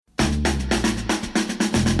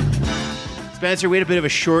Spencer, we had a bit of a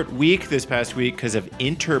short week this past week because of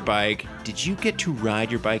Interbike. Did you get to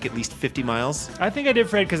ride your bike at least 50 miles? I think I did,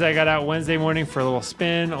 Fred, because I got out Wednesday morning for a little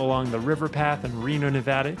spin along the river path in Reno,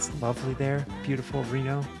 Nevada. It's lovely there. Beautiful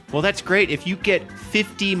Reno. Well, that's great. If you get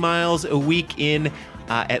 50 miles a week in,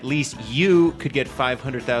 at least you could get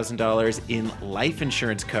 $500,000 in life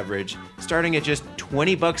insurance coverage, starting at just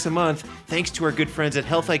 $20 a month, thanks to our good friends at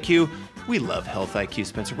Health IQ. We love Health IQ,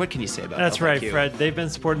 Spencer. What can you say about That's Health right, IQ? Fred. They've been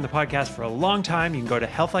supporting the podcast for a long time. You can go to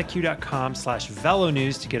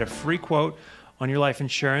healthiq.com/VeloNews to get a free quote on your life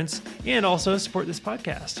insurance and also support this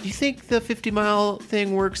podcast. Do you think the 50-mile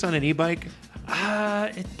thing works on an e-bike?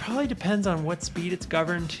 It probably depends on what speed it's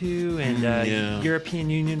governed to and European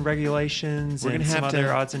Union regulations and some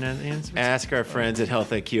other odds and ends. Ask our friends at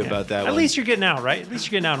Health IQ about that one. At least you're getting out, right? At least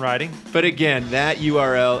you're getting out and riding. But again, that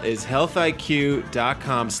URL is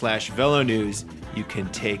healthiq.com/VeloNews. You can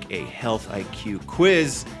take a Health IQ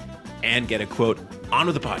quiz and get a quote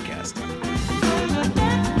onto the podcast.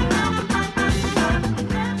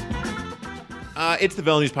 It's the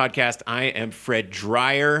Velo News Podcast. I am Fred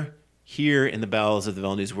Dreyer, here in the bowels of the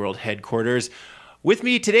Velo News World headquarters. With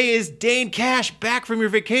me today is Dane Cash, back from your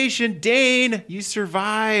vacation. Dane, you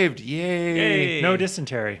survived. Yay. Hey. No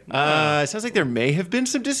dysentery. Sounds like there may have been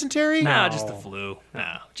some dysentery. Nah, just the flu.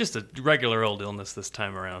 Nah, just a regular old illness this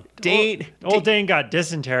time around. Dane got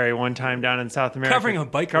dysentery one time down in South America. Covering a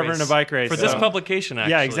bike race. For this publication,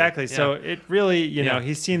 actually. Yeah, exactly. Yeah. So it really,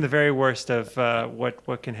 he's seen the very worst of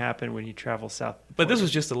what can happen when you travel south. But this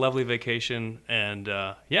was just a lovely vacation, and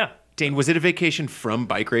Dane, was it a vacation from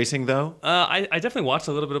bike racing, though? I definitely watched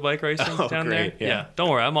a little bit of bike racing down great. there. Yeah. Don't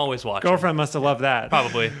worry, I'm always watching. Girlfriend must have loved that.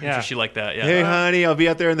 Probably. Yeah. I'm sure she liked that. Yeah. Hey, honey, I'll be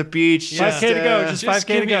out there on the beach. 5K to go. Just 5K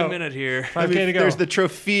give to me go. a minute here. 5K to go. There's the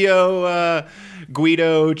Trofeo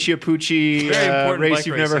Guido Chiappucci race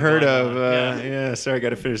you've never heard of. Sorry, got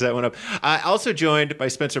to finish that one up. Also joined by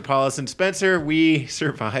Spencer Paulison. Spencer, we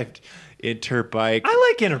survived Interbike. I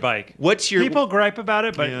like Interbike. What's your... People gripe about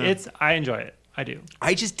it, but I enjoy it. I do.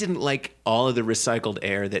 I just didn't like all of the recycled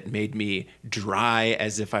air that made me dry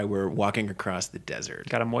as if I were walking across the desert.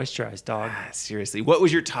 Got to moisturize, dog. Seriously. What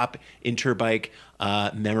was your top Interbike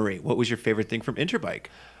memory? What was your favorite thing from Interbike?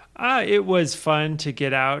 It was fun to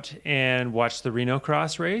get out and watch the Reno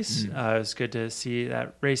Cross race. It was good to see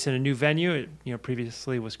that race in a new venue. It,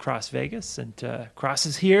 previously was Cross Vegas, and Cross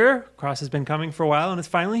is here. Cross has been coming for a while, and it's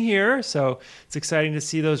finally here. So it's exciting to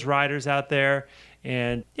see those riders out there.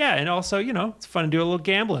 And and also, it's fun to do a little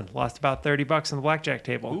gambling. Lost about $30 on the blackjack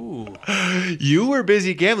table. Ooh. You were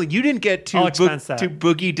busy gambling. You didn't get to to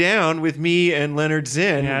boogie down with me and Leonard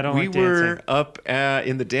Zinn. Yeah, I don't we like were dancing. up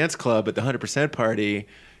in the dance club at the 100% party,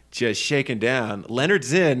 just shaking down. Leonard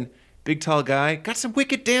Zinn, big tall guy, got some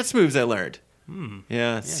wicked dance moves I learned.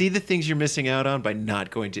 Yeah, see the things you're missing out on by not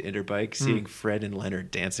going to Interbike, seeing Fred and Leonard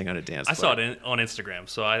dancing on a dance I floor. saw it on Instagram,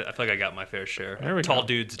 so I feel like I got my fair share. There we Tall go.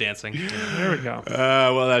 dudes dancing. There we go.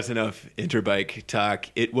 Well, that's enough Interbike talk.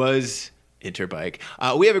 It was Interbike.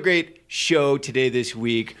 We have a great show today this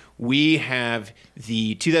week. We have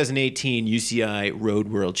the 2018 UCI Road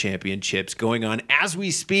World Championships going on as we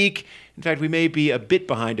speak. In fact, we may be a bit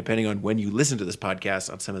behind depending on when you listen to this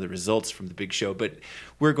podcast on some of the results from the big show, but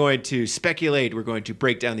we're going to speculate, we're going to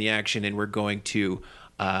break down the action, and we're going to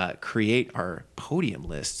create our podium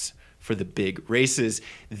lists for the big races.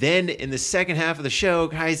 Then in the second half of the show,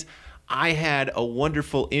 guys, I had a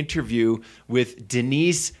wonderful interview with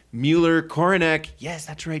Denise Mueller-Koronek. Yes,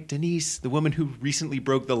 that's right, Denise, the woman who recently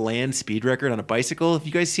broke the land speed record on a bicycle. Have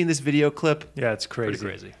you guys seen this video clip? Yeah, it's crazy.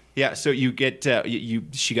 Pretty crazy. Yeah, so you get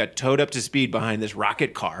she got towed up to speed behind this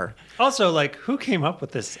rocket car. Also, who came up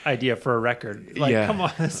with this idea for a record? Come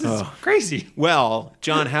on, this is crazy. Well,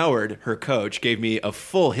 John Howard, her coach, gave me a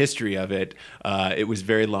full history of it. It was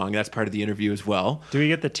very long. That's part of the interview as well. Do we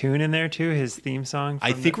get the tune in there too? His theme song?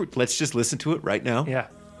 I think let's just listen to it right now. Yeah.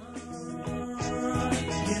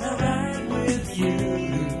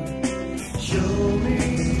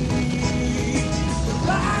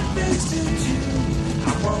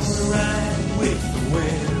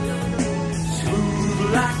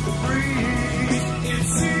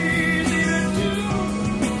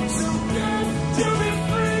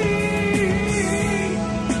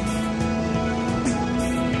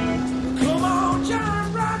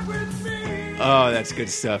 Oh, that's good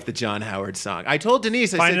stuff. The John Howard song. I told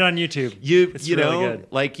Denise, Find it on YouTube. It's really know, good.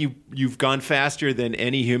 you've gone faster than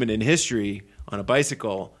any human in history on a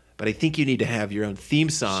bicycle, but I think you need to have your own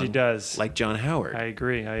theme song. She does. Like John Howard. I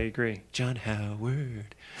agree. John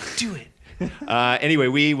Howard, do it. Anyway,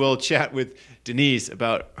 we will chat with Denise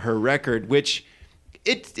about her record, which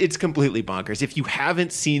It's completely bonkers. If you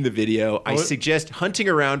haven't seen the video, I suggest hunting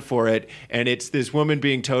around for it. And it's this woman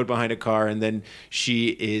being towed behind a car, and then she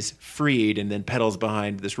is freed and then pedals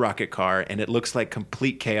behind this rocket car, and it looks like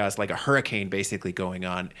complete chaos, like a hurricane basically going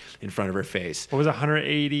on in front of her face. What was it,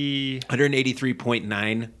 180?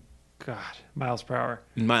 183.9 God, miles per hour.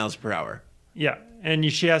 miles per hour. Yeah,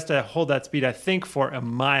 and she has to hold that speed, I think, for a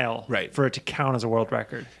mile, Right, for it to count as a world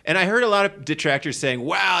record. And I heard a lot of detractors saying,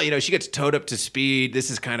 wow, she gets towed up to speed.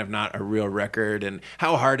 This is kind of not a real record. And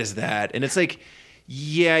how hard is that? And it's like,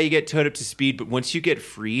 yeah, you get towed up to speed. But once you get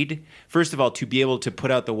freed, first of all, to be able to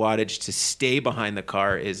put out the wattage to stay behind the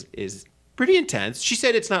car is pretty intense. She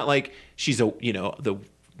said it's not like she's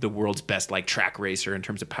the world's best like track racer in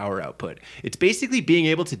terms of power output. It's basically being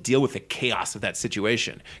able to deal with the chaos of that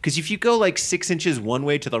situation. Because if you go like 6 inches one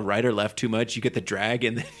way to the right or left too much, you get the drag,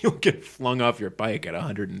 and then you'll get flung off your bike at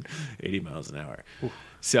 180 miles an hour. Ooh.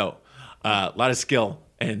 So a lot of skill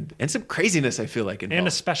and some craziness, I feel like, involved. And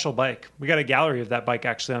a special bike. We got a gallery of that bike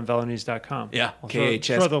actually on velonews.com. Yeah, I'll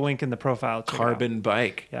KHS throw the link in the profile. carbon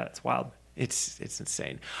bike. Yeah, it's wild. It's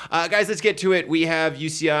insane. Guys, let's get to it. We have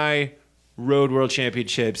UCI Road World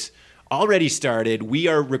Championships already started. We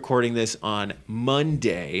are recording this on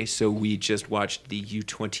Monday, so we just watched the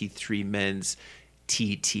U23 men's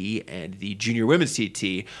TT and the junior women's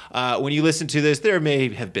TT. When you listen to this, there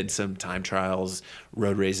may have been some time trials,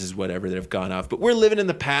 road races, whatever, that have gone off, but we're living in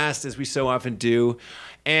the past, as we so often do.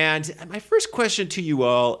 And my first question to you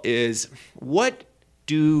all is, what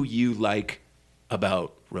do you like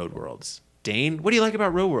about Road Worlds? Dane, what do you like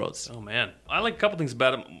about Road Worlds? Oh, man. I like a couple things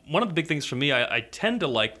about it. One of the big things for me, I tend to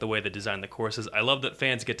like the way they design the courses. I love that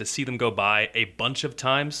fans get to see them go by a bunch of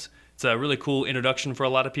times. It's a really cool introduction for a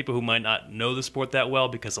lot of people who might not know the sport that well,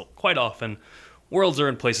 because quite often Worlds are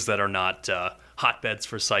in places that are not hotbeds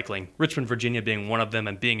for cycling. Richmond, Virginia being one of them,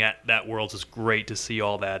 and being at that Worlds is great to see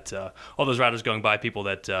all those riders going by, people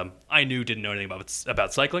that I knew didn't know anything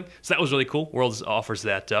about cycling. So that was really cool. Worlds offers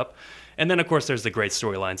that up. And then, of course, there's the great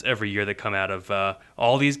storylines every year that come out of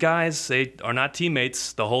all these guys. They are not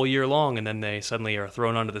teammates the whole year long, and then they suddenly are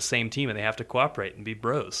thrown onto the same team, and they have to cooperate and be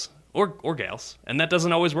bros or gals. And that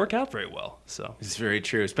doesn't always work out very well. So it's very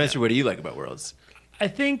true. Spencer, what do you like about Worlds? I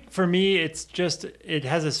think for me, it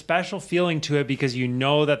has a special feeling to it because you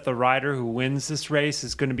know that the rider who wins this race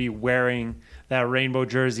is going to be wearing that rainbow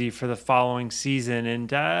jersey for the following season. And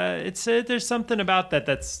there's something about that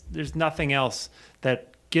there's nothing else that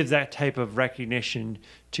gives that type of recognition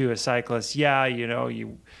to a cyclist. Yeah,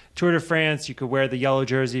 you Tour de France, you could wear the yellow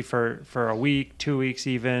jersey for a week, 2 weeks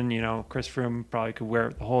even. Chris Froome probably could wear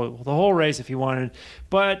it the whole race if he wanted.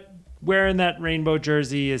 But wearing that rainbow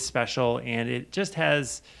jersey is special, and it just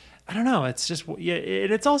has, I don't know, it's just, yeah,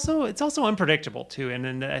 it's also unpredictable too.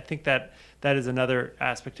 And I think that is another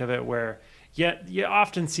aspect of it where you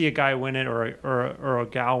often see a guy win it or a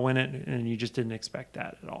gal win it, and you just didn't expect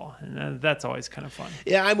that at all. And that's always kind of fun.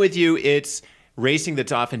 Yeah, I'm with you. It's racing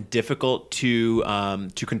that's often difficult to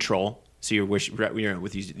control. So you're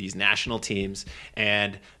with these national teams,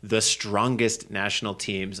 and the strongest national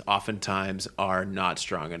teams oftentimes are not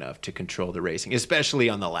strong enough to control the racing, especially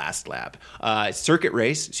on the last lap. Circuit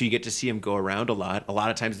race, so you get to see them go around a lot. A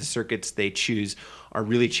lot of times the circuits they choose are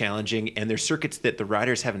really challenging, and they're circuits that the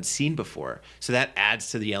riders haven't seen before. So that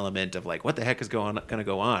adds to the element of like, what the heck is going to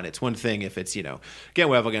go on? It's one thing if it's, Gent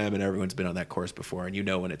Wevelgem and everyone's been on that course before,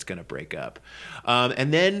 and when it's going to break up.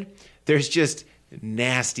 And then there's just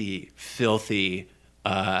nasty, filthy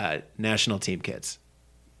national team kits.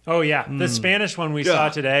 Oh, yeah. The Spanish one we saw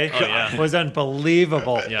today was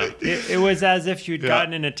unbelievable. Yeah. It was as if you'd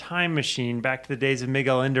gotten in a time machine back to the days of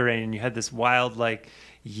Miguel Indurain, and you had this wild,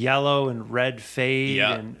 yellow and red fade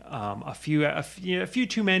and a few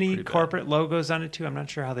too many corporate logos on it, too. I'm not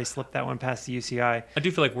sure how they slipped that one past the UCI. I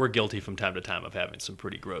do feel like we're guilty from time to time of having some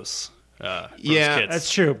pretty gross kits,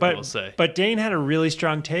 that's true. But Dane had a really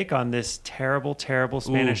strong take on this terrible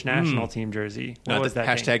Spanish national team jersey. What was that?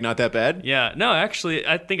 Hashtag Dane? not that bad? Yeah. No, actually,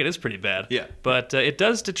 I think it is pretty bad. Yeah. But it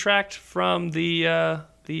does detract from the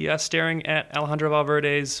staring at Alejandro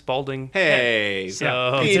Valverde's balding head.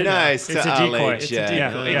 So be nice to it's a decoy.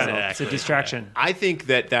 Ale. It's a distraction. I think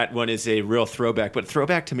that one is a real throwback, but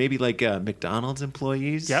throwback to maybe McDonald's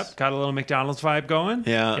employees. Yep, got a little McDonald's vibe going.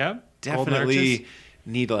 Yeah. Yep. Definitely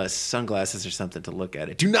need sunglasses or something to look at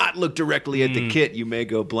it. Do not look directly at the kit. You may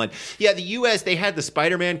go blind. Yeah, the U.S., they had the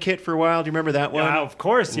Spider-Man kit for a while. Do you remember that one? Yeah, of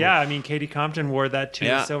course. Yeah, I mean, Katie Compton wore that too.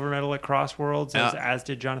 Yeah. Silver medal at Cross Worlds, as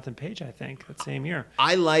did Jonathan Page, I think, that same year.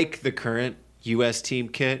 I like the current U.S. team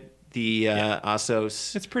kit, the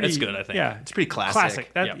Assos. It's pretty. It's good, I think. Yeah, it's pretty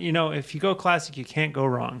classic. If you go classic, you can't go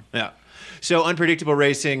wrong. Yeah. So unpredictable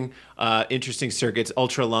racing, interesting circuits,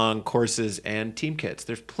 ultra long courses, and team kits.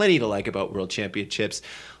 There's plenty to like about World Championships.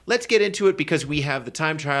 Let's get into it because we have the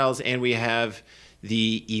time trials and we have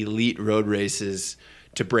the elite road races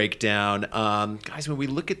to break down. Guys, when we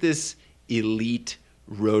look at this elite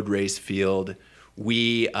road race field,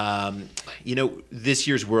 we, this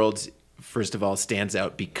year's Worlds, first of all, stands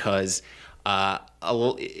out because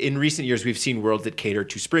in recent years, we've seen worlds that cater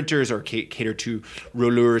to sprinters or cater to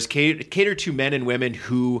rollers, cater to men and women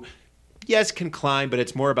who, yes, can climb, but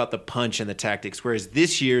it's more about the punch and the tactics. Whereas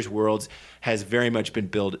this year's worlds has very much been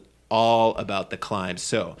built all about the climb.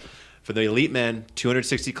 So for the elite men,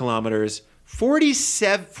 260 kilometers,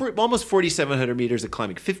 almost 4,700 meters of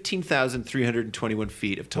climbing, 15,321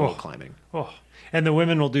 feet of total climbing. Oh, and the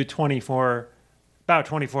women will do about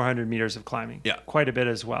 2,400 meters of climbing. Yeah. Quite a bit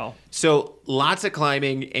as well. So lots of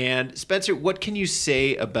climbing. And Spencer, what can you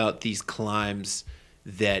say about these climbs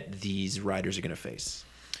that these riders are going to face?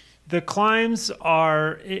 The climbs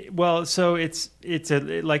are, so it's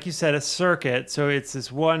like you said, a circuit. So it's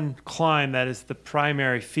this one climb that is the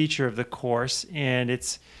primary feature of the course, and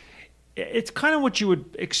it's kind of what you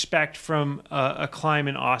would expect from a climb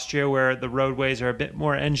in Austria, where the roadways are a bit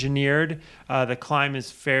more engineered. The climb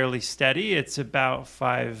is fairly steady. It's about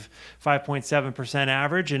 5.7%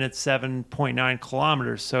 average, and it's 7.9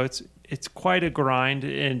 kilometers. So it's quite a grind,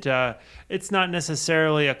 and it's not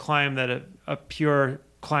necessarily a climb that a pure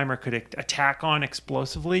climber could attack on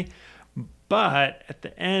explosively. But at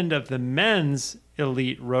the end of the men's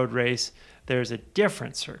elite road race, there's a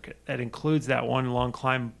different circuit that includes that one long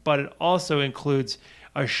climb, but it also includes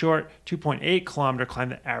a short 2.8 kilometer climb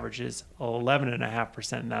that averages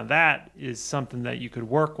 11.5%. Now that is something that you could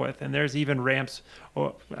work with, and there's even ramps.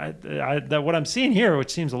 What I'm seeing here,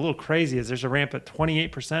 which seems a little crazy, is there's a ramp at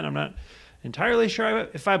 28%. I'm not entirely sure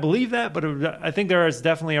if I believe that, but I think there is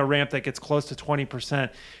definitely a ramp that gets close to 20%,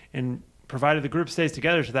 and provided the group stays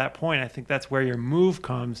together to that point, I think that's where your move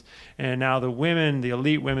comes. And now the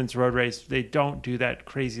elite women's road race, they don't do that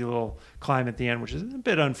crazy little climb at the end, which is a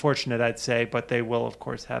bit unfortunate, I'd say, but they will, of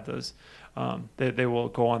course, have those. They will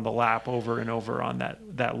go on the lap over and over on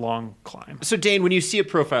that long climb. So, Dane, when you see a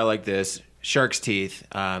profile like this, Shark's Teeth,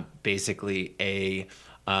 basically a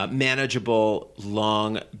manageable,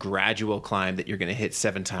 long, gradual climb that you're going to hit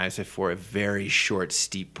 7 times before a very short,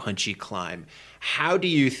 steep, punchy climb. How do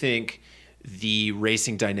you think the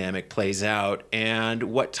racing dynamic plays out, and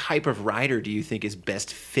what type of rider do you think is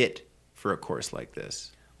best fit for a course like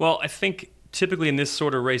this? Well, I think typically in this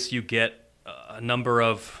sort of race, you get a number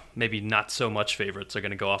of maybe not so much favorites are going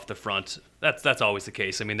to go off the front. That's always the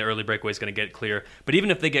case. I mean, the early breakaway is going to get clear, but even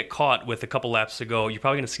if they get caught with a couple laps to go, you're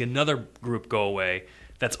probably going to see another group go away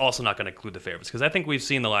that's also not going to include the favorites. Because I think we've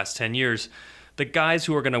seen the last 10 years, the guys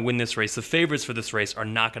who are going to win this race, the favorites for this race, are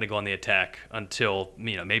not going to go on the attack until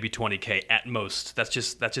maybe 20K at most. That's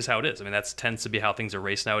just how it is. I mean, that tends to be how things are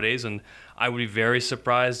raced nowadays, and I would be very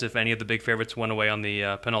surprised if any of the big favorites went away on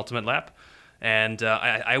the penultimate lap. And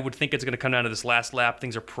I would think it's going to come down to this last lap.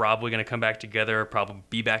 Things are probably going to come back together, probably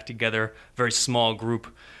be back together. Very small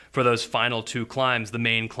group for those final 2 climbs, the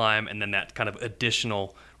main climb and then that kind of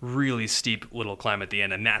additional really steep little climb at the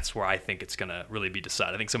end, and that's where I think it's going to really be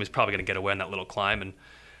decided. I think somebody's probably going to get away on that little climb, and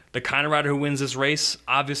the kind of rider who wins this race,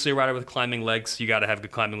 obviously a rider with climbing legs. You got to have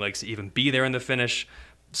good climbing legs to even be there in the finish.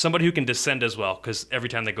 Somebody who can descend as well, because every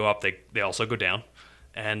time they go up, they also go down.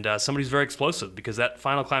 And somebody who's very explosive, because that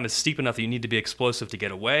final climb is steep enough that you need to be explosive to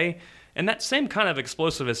get away. And that same kind of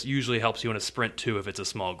explosiveness usually helps you in a sprint too if it's a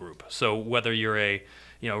small group. So whether you're a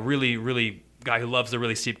really, really guy who loves the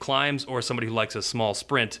really steep climbs or somebody who likes a small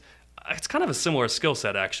sprint, it's kind of a similar skill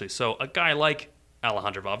set actually. So a guy like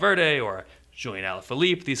Alejandro Valverde or Julian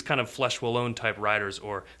Alaphilippe, these kind of Flèche-Wallonne type riders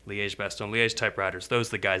or Liège-Bastogne-Liège type riders, those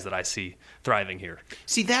are the guys that I see thriving here.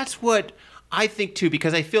 See, that's what I think too,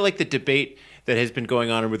 because I feel like the debate that has been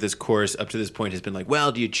going on with this course up to this point has been like,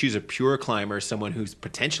 well, do you choose a pure climber, someone who's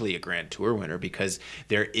potentially a Grand Tour winner because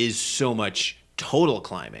there is so much total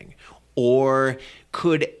climbing? Or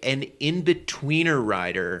could an in-betweener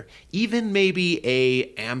rider, even maybe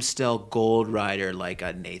a Amstel Gold rider like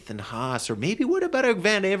a Nathan Haas, or maybe what about a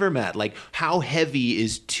Van Avermaet? Like, how heavy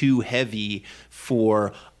is too heavy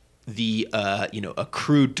for the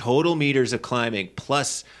accrued total meters of climbing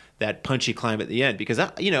plus that punchy climb at the end? Because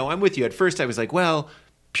I'm with you. At first, I was like, well,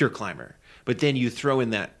 pure climber, but then you throw in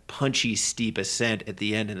that punchy steep ascent at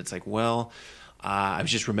the end, and it's like, well, I was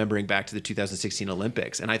just remembering back to the 2016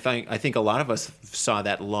 Olympics, and I think a lot of us saw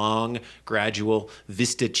that long, gradual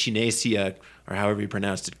Vista Chinesia, or however you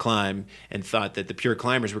pronounced it, climb, and thought that the pure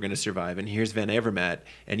climbers were going to survive. And here's Van Avermaet,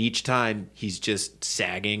 and each time he's just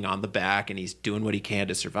sagging on the back, and he's doing what he can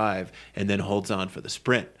to survive, and then holds on for the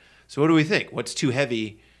sprint. So what do we think? What's too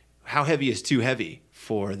heavy? How heavy is too heavy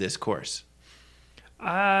for this course?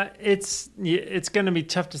 It's going to be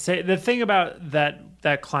tough to say. The thing about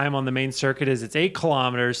that climb on the main circuit is it's 8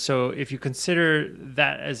 kilometers. So if you consider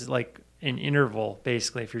that as like an interval,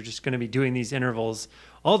 basically, if you're just going to be doing these intervals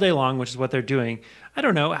all day long, which is what they're doing, I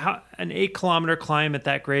don't know how an 8-kilometer climb at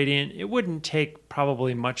that gradient, it wouldn't take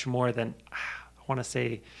probably much more than, I want to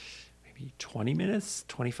say, maybe 20 minutes,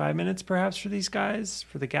 25 minutes perhaps for these guys,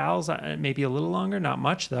 for the gals, maybe a little longer, not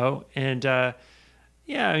much though. And,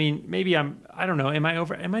 yeah, I mean, maybe I don't know. Am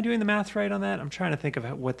I doing the math right on that? I'm trying to think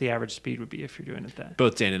of what the average speed would be if you're doing it that.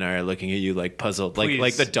 Both Dan and I are looking at you like puzzled, Please.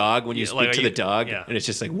 like the dog when you speak to the dog, and it's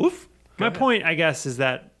just like, woof. My point, I guess, is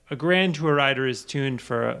that a Grand Tour rider is tuned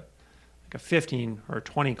for a 15 or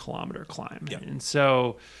 20 kilometer climb. Yep. And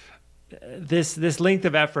so this length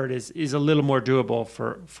of effort is a little more doable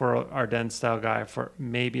for Ardennes style guy, for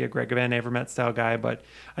maybe a Greg Van Avermaet style guy. But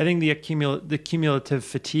I think the cumulative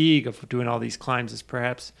fatigue of doing all these climbs is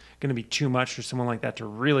perhaps going to be too much for someone like that to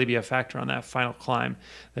really be a factor on that final climb.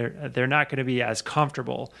 They're not going to be as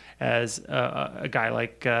comfortable as a guy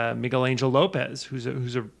like Miguel Angel Lopez,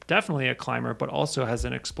 who's definitely a climber, but also has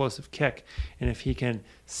an explosive kick. And if he can,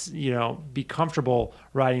 be comfortable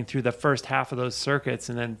riding through the first half of those circuits,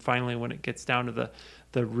 and then finally when it gets down to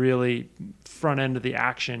the really front end of the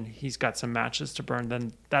action, he's got some matches to burn,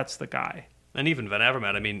 then that's the guy. And even Van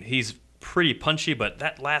Avermaet, I mean, he's pretty punchy, but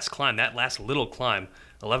that last little climb,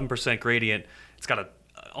 11% gradient, it's got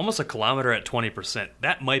almost a kilometer at 20%.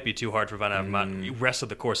 That might be too hard for Van Avermaet, rest of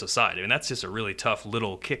the course aside. I mean, that's just a really tough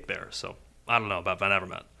little kick there. So I don't know about Van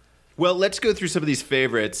Avermaet. Well, let's go through some of these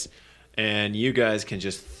favorites, and you guys can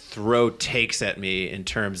just throw takes at me in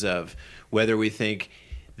terms of whether we think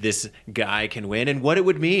this guy can win and what it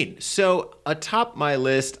would mean. So atop my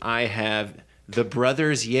list, I have the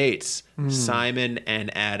brothers Yates, Simon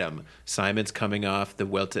and Adam. Simon's coming off the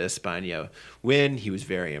Vuelta a España win. He was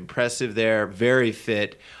very impressive there, very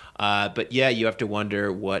fit. But yeah, you have to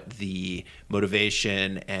wonder what the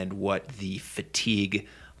motivation and what the fatigue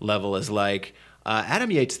level is like.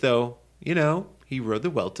 Adam Yates, though, he rode the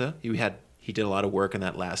Vuelta. He did a lot of work in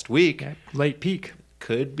that last week. Okay. Late peak.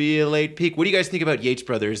 Could be a late peak. What do you guys think about Yates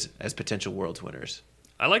brothers as potential Worlds winners?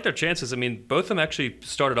 I like their chances. I mean, both of them actually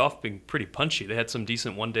started off being pretty punchy. They had some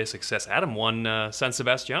decent one-day success. Adam won San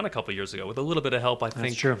Sebastian a couple years ago with a little bit of help, I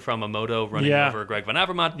think, from a moto running over Greg Van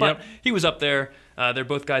Avermaet. But he was up there. They're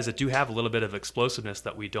both guys that do have a little bit of explosiveness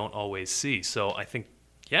that we don't always see. So I think,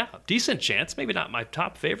 decent chance. Maybe not my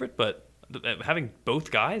top favorite, but having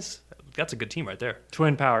both guys, that's a good team right there.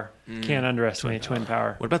 Twin power. Can't underestimate twin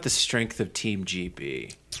power. What about the strength of Team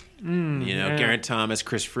GB? Geraint Thomas,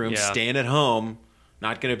 Chris Froome staying at home.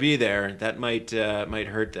 Not going to be there. That might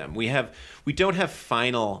hurt them. We don't have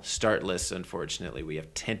final start lists, unfortunately. We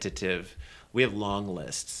have tentative. We have long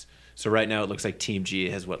lists. So right now it looks like Team G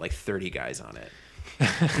has 30 guys on it.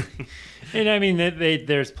 And I mean,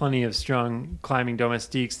 there's plenty of strong climbing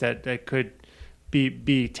domestiques that could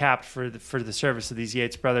be tapped for the service of these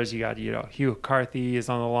Yates brothers. You got Hugh Carthy is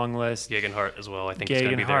on the long list. Geoghegan Hart as well. I think he's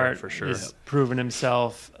going to be there for sure. Has proven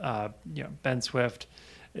himself. Ben Swift.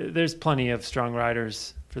 There's plenty of strong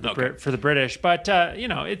riders for the British, but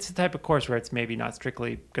it's the type of course where it's maybe not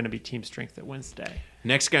strictly going to be team strength that wins today.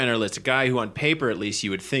 Next guy on our list, a guy who on paper at least you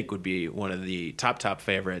would think would be one of the top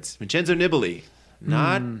favorites, Vincenzo Nibali.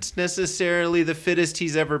 Not necessarily the fittest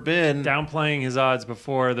he's ever been. Downplaying his odds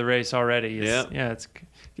before the race already. It's an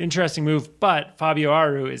interesting move, but Fabio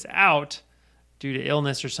Aru is out due to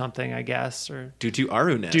illness or something, I guess, or due to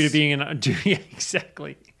Aru-ness. Due to being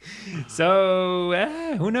exactly.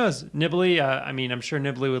 So who knows? Nibali, I'm sure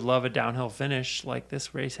Nibali would love a downhill finish like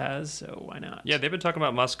this race has, so why not? Yeah, they've been talking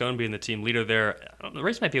about Moscone being the team leader there. The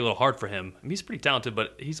race might be a little hard for him. I mean, he's pretty talented,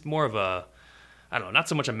 but he's more of a, not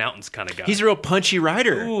so much a mountains kind of guy. He's a real punchy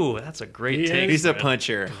rider. Ooh, that's a great take. He's a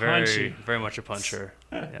puncher. Very, very much a puncher.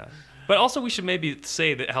 Yeah. But also, we should maybe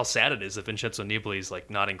say that how sad it is that Vincenzo Nibali is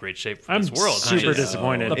not in great shape for this world. I'm super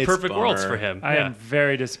disappointed. The perfect worlds for him. I am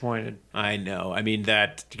very disappointed. I know. I mean,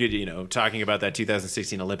 talking about that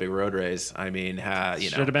 2016 Olympic road race. I mean,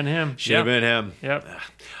 should have been him. Should have been him.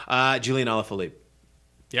 Yep. Julian Alaphilippe.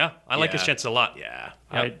 Yeah, I like his chance a lot. Yeah.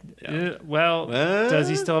 Does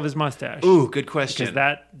he still have his mustache? Ooh, good question.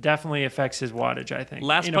 Because definitely affects his wattage, I think.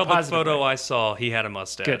 Last in a public positive photo way. I saw, he had a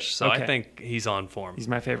mustache. Good. So I Okay. think he's on form. He's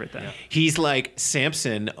my favorite then. He's like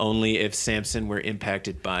Samson, only if Samson were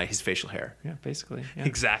impacted by his facial hair. Yeah, basically. Yeah.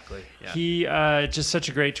 Exactly. Yeah. He just such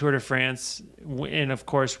a great Tour de France, and of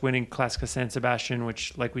course winning Classica San Sebastian,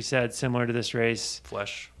 which, like we said, similar to this race.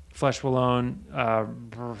 Flesh Wallon,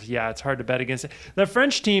 it's hard to bet against it. The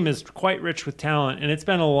French team is quite rich with talent, and it's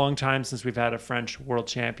been a long time since we've had a French world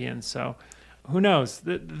champion. So, who knows?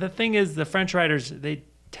 The thing is, the French riders, they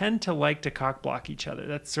tend to like to cock block each other.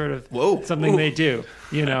 That's sort of something they do,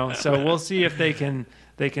 So we'll see if they can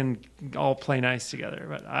all play nice together.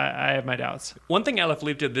 But I have my doubts. One thing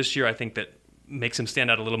Alaphilippe did this year, I think that makes him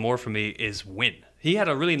stand out a little more for me, is win. He had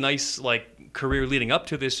a really nice career leading up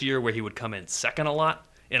to this year where he would come in second a lot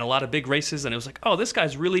in a lot of big races, and it was like, oh, this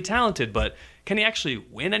guy's really talented, but can he actually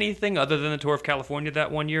win anything other than the Tour of California that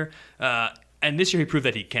one year? And this year he proved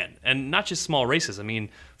that he can, and not just small races. I mean,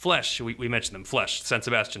 Flesh, we mentioned them, Flesh, San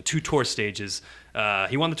Sebastian, 2 Tour stages.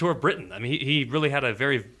 He won the Tour of Britain. I mean, he really had a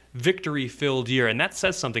very victory-filled year, and that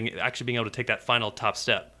says something, actually being able to take that final top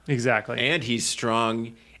step. Exactly. And he's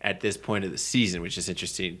strong at this point of the season, which is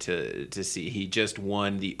interesting to see. He just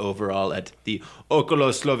won the overall at the Okolo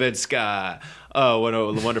Slovenska. Oh, what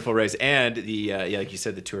a wonderful race. And the like you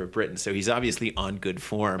said, the Tour of Britain. So he's obviously on good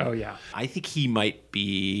form. Oh, yeah. I think he might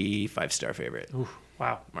be 5-star favorite. Ooh,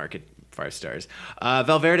 wow. Market 5 stars.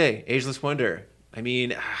 Valverde, Ageless Wonder. I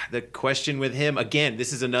mean, the question with him, again,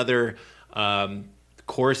 this is another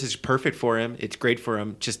course is perfect for him. It's great for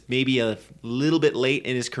him. Just maybe a little bit late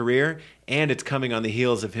in his career, and it's coming on the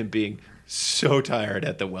heels of him being so tired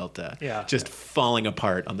at the Vuelta. Yeah. Just falling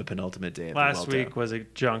apart on the penultimate day of the Vuelta. Last week was a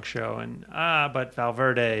junk show, and but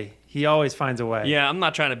Valverde, he always finds a way. Yeah, I'm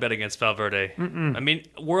not trying to bet against Valverde. I mean,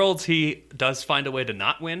 Worlds, he does find a way to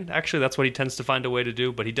not win. Actually, that's what he tends to find a way to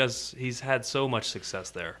do, but he's had so much success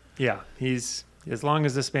there. Yeah, as long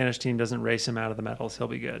as the Spanish team doesn't race him out of the medals, he'll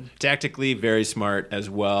be good. Tactically, very smart as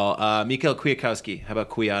well. Mikhail Kwiatkowski, how about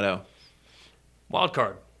Kwiato? Wild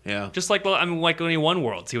card. Yeah. Just like when he won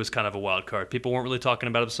Worlds, he was kind of a wild card. People weren't really talking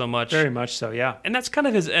about him so much. Very much so, yeah. And that's kind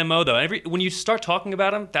of his MO, though. When you start talking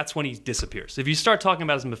about him, that's when he disappears. If you start talking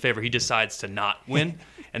about him as a favor, he decides to not win.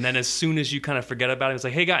 And then as soon as you kind of forget about it, it's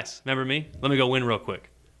like, hey, guys, remember me? Let me go win real quick.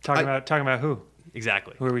 Talking about who?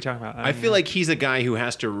 Exactly. Who are we talking about? I feel like he's a guy who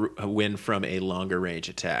has to win from a longer range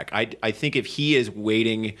attack. I think if he is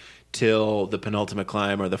waiting till the penultimate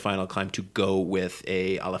climb or the final climb to go with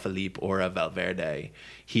a Alaphilippe or a Valverde,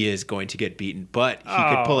 he is going to get beaten. But he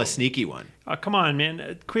could pull a sneaky one. Oh, come on,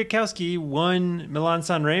 man! Kwiatkowski won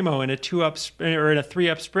Milan-San Remo in a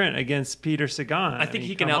 3-up sprint against Peter Sagan. I think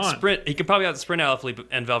he can outsprint. He can probably outsprint Alaphilippe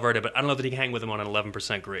and Valverde, but I don't know that he can hang with him on an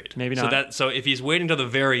 11% grade. Maybe not. So if he's waiting till the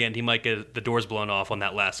very end, he might get the doors blown off on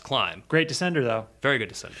that last climb. Great descender, though. Very good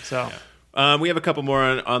descender. So. Yeah. We have a couple more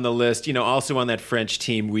on the list. Also on that French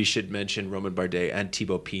team, we should mention Romain Bardet and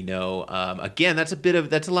Thibaut Pinot. Again, that's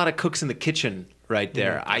a lot of cooks in the kitchen right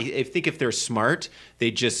there. I think if they're smart,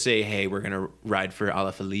 they just say, hey, we're going to ride for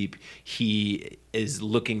Alaphilippe. He is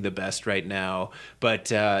looking the best right now. But,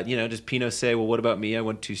 does Pinot say, well, what about me? I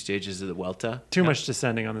won 2 stages of the Vuelta. Too much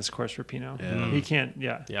descending on this course for Pinot. He can't,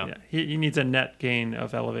 He needs a net gain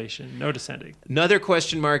of elevation, no descending. Another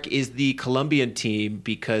question mark is the Colombian team,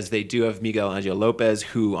 because they do have Miguel Angel Lopez,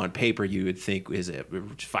 who on paper you would think is a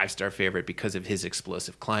 5-star favorite because of his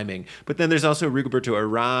explosive climbing. But then there's also Rigoberto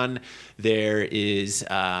Urán. There is,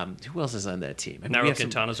 who else is on that team? Nairo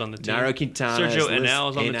Quintana's on the team. Nairo Quintana. Sergio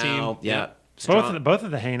Henao is on the team. Yeah. Both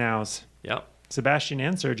of the Hey Nows. Yeah. Sebastian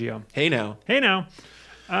and Sergio. Hey now.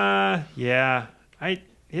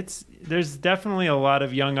 There's definitely a lot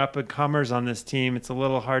of young up-and-comers on this team. It's a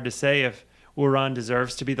little hard to say if Urán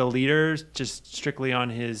deserves to be the leader, just strictly on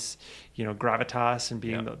his, gravitas and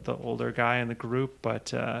being the older guy in the group.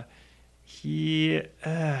 But I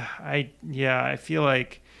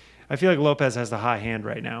feel like Lopez has the high hand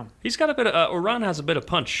right now. He's got a bit of Urán has a bit of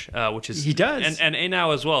punch, which is he does, and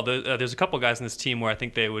Henao as well. There's a couple of guys in this team where I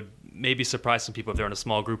think they would maybe surprise some people if they're in a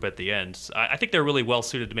small group at the end. I think they're really well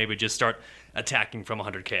suited to maybe just start attacking from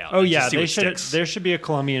 100K out. Oh yeah, they should. There should be a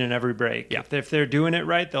Colombian in every break. Yeah. If they're doing it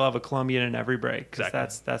right, they'll have a Colombian in every break.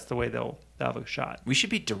 Exactly. That's the way they'll have a shot. We should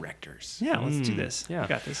be directors. Yeah, let's do this. Yeah. We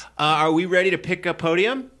got this. Are we ready to pick a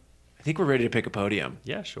podium? I think we're ready to pick a podium.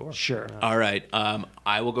 Yeah, sure. Sure. All right.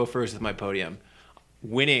 I will go first with my podium.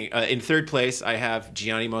 Winning in third place, I have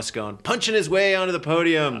Gianni Moscon punching his way onto the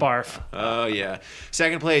podium. Barf. Oh yeah.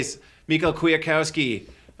 Second place, Mikhail Kwiatkowski,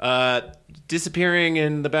 disappearing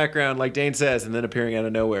in the background like Dane says, and then appearing out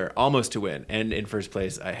of nowhere, almost to win. And in first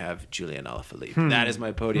place, I have Julian Alaphilippe. That is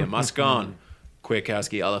my podium. Moscon,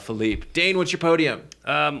 Kwiatkowski, Alaphilippe. Dane, what's your podium?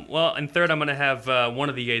 Well, in third, I'm going to have one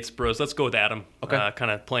of the Yates bros. Let's go with Adam. Okay.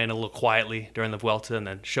 Kind of playing a little quietly during the Vuelta and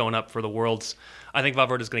then showing up for the Worlds. I think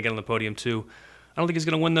Valverde's going to get on the podium too. I don't think he's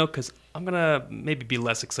going to win though, because I'm going to maybe be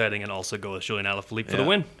less exciting and also go with Julian Alaphilippe for the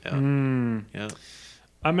win. Yeah.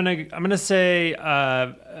 I'm gonna say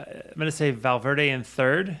Valverde in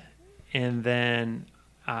third, and then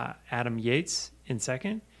Adam Yates in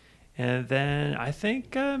second, and then I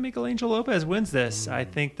think Miguel Angel Lopez wins this. I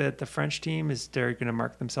think that the French team they're going to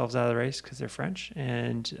mark themselves out of the race because they're French,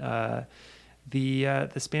 and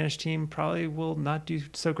the Spanish team probably will not do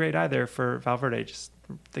so great either for Valverde. Just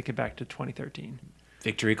thinking back to 2013.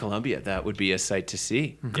 Victory Colombia. That would be a sight to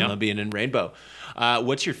see. Colombian and Rainbow.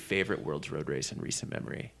 What's your favorite World's Road Race in recent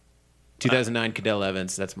memory? 2009 Cadel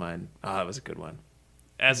Evans. That's mine. That was a good one.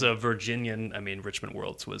 As a Virginian, I mean, Richmond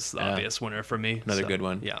Worlds was the obvious winner for me. Another good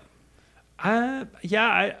one. Yeah.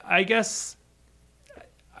 I guess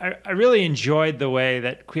I really enjoyed the way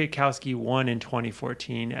that Kwiatkowski won in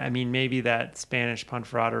 2014. I mean, maybe that Spanish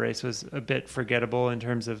Ponferrada race was a bit forgettable in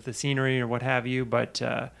terms of the scenery or what have you, but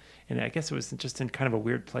and I guess it was just in kind of a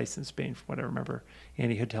weird place in Spain, from what I remember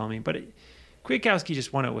Andy Hood telling me. But Kwiatkowski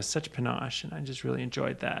just won it with such panache, and I just really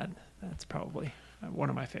enjoyed that. That's probably one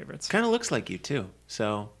of my favorites. Kind of looks like you too.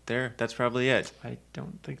 So that's probably it. I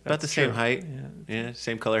don't think that's about the same true. height. Yeah,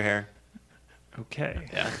 same color hair. Okay.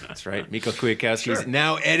 Yeah, that's right. Miko Kwiatkowski's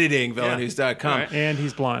now editing VeloNews.com. Right. And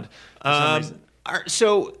he's blonde. For some reason.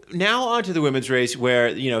 So now on to the women's race, where,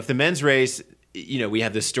 if the men's race, we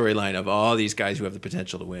have this storyline of all these guys who have the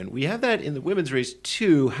potential to win. We have that in the women's race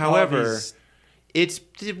too. However, it's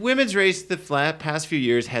the women's race the past few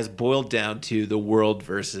years has boiled down to the world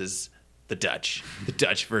versus the Dutch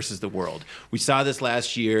versus the world. We saw this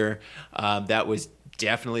last year. That was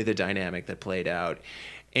definitely the dynamic that played out.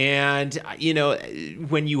 And,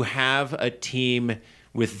 when you have a team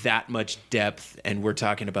with that much depth, and we're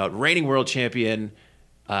talking about reigning world champion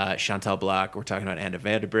Chantal Blaak, we're talking about Anna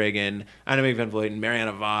van der Breggen, Annemiek van Vleuten,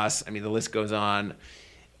 Marianne Vos, I mean, the list goes on.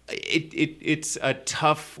 It's a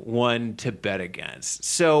tough one to bet against.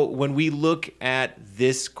 So when we look at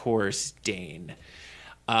this course, Dane,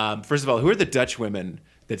 first of all, who are the Dutch women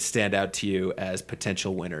that stand out to you as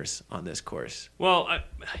potential winners on this course? Well,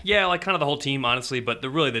 like kind of the whole team, honestly, but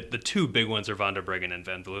the two big ones are Van der Breggen and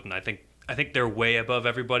Van Vleuten. I think they're way above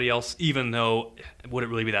everybody else, even though would it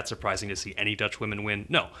really be that surprising to see any Dutch women win?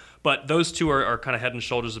 No. But those two are kind of head and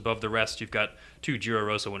shoulders above the rest. You've got two Giro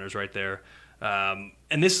Rosa winners right there.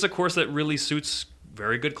 And this is a course that really suits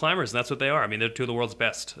very good climbers, and that's what they are. I mean, they're two of the world's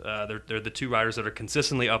best. They're the two riders that are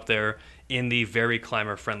consistently up there in the very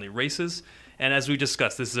climber-friendly races. And as we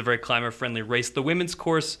discussed, this is a very climber-friendly race. The women's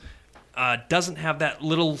course doesn't have that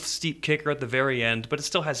little steep kicker at the very end, but it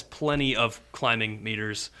still has plenty of climbing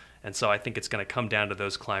meters. And so I think it's going to come down to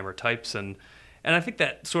those climber types. And I think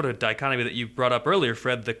that sort of dichotomy that you brought up earlier,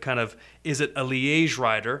 Fred, the kind of, is it a Liège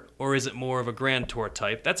rider or is it more of a Grand Tour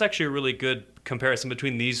type? That's actually a really good comparison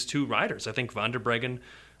between these two riders. I think Van der Breggen,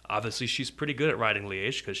 obviously she's pretty good at riding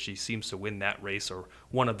Liège because she seems to win that race or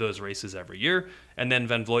one of those races every year. And then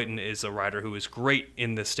Van Vleuten is a rider who is great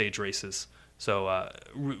in the stage races. So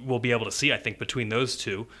we'll be able to see, I think, between those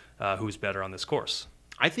two, who's better on this course.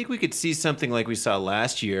 I think we could see something like we saw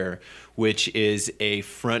last year, which is a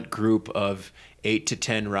front group of 8 to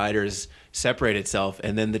 10 riders separate itself,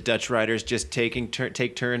 and then the Dutch riders just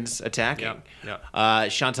take turns attacking. Yeah.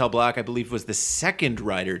 Chantal Blaak, I believe, was the second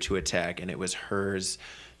rider to attack, and it was hers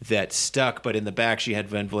that stuck. But in the back, she had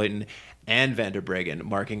Van Vleuten and Van der Breggen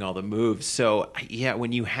marking all the moves. So, yeah,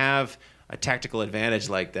 when you have a tactical advantage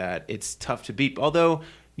like that, it's tough to beat. Although,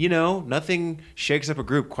 nothing shakes up a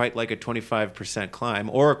group quite like a 25% climb,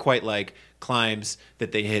 or quite like climbs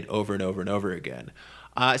that they hit over and over and over again.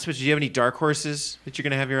 So, do you have any dark horses that you're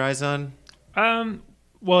going to have your eyes on?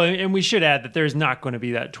 Well, and we should add that there's not going to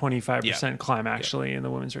be that 25% climb actually in the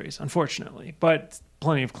women's race, unfortunately, but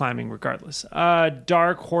plenty of climbing regardless.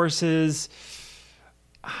 Dark horses,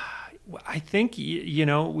 I think,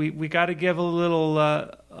 we got to give a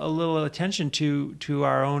little attention to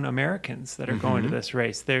our own Americans that are going to this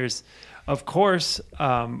race. There's, of course,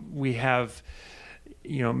 we have,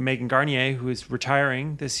 Megan Garnier, who is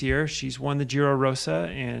retiring this year. She's won the Giro Rosa,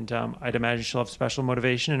 and I'd imagine she'll have special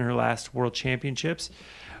motivation in her last World Championships.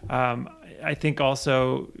 I think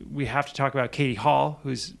also we have to talk about Katie Hall,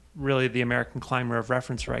 who's really the American climber of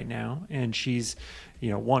reference right now, and she's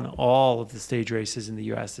won all of the stage races in the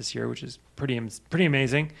U.S. this year, which is pretty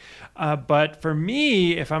amazing. But for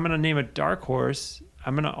me, if I'm going to name a dark horse,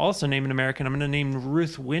 I'm going to also name an American. I'm going to name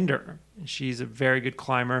Ruth Winder. She's a very good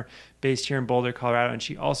climber based here in Boulder, Colorado, and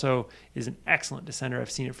she also is an excellent descender. I've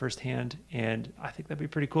seen it firsthand, and I think that'd be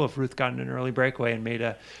pretty cool if Ruth got in an early breakaway and made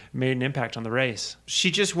an impact on the race. She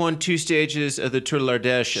just won 2 stages of the Tour de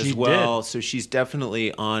l'Ardèche as well, so she's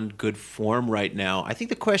definitely on good form right now. I think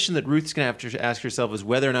the question that Ruth's going to have to ask herself is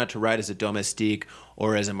whether or not to ride as a domestique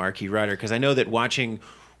or as a marquee rider, because I know that watching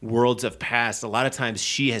Worlds of Past, a lot of times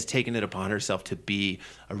she has taken it upon herself to be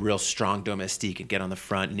a real strong domestique and get on the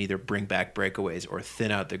front and either bring back breakaways or thin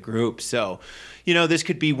out the group. So, this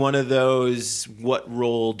could be one of those, what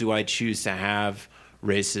role do I choose to have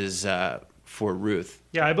races for Ruth.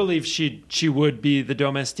 Yeah, I believe she would be the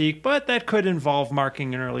domestique, but that could involve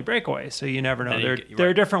marking an early breakaway. So you never know. There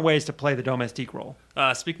are different ways to play the domestique role.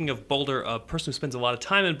 Speaking of Boulder, a person who spends a lot of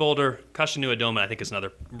time in Boulder, Kasia Niewiadoma, I think is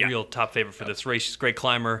another real top favorite for this race. She's a great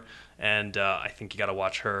climber, and I think you got to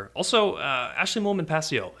watch her. Also, Ashley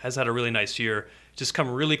Moolman-Pasio has had a really nice year. Just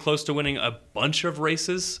come really close to winning a bunch of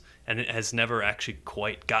races, and it has never actually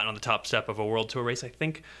quite gotten on the top step of a World Tour race, I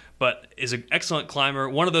think, but is an excellent climber.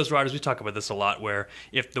 One of those riders, we talk about this a lot, where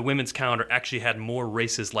if the women's calendar actually had more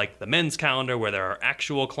races like the men's calendar, where there are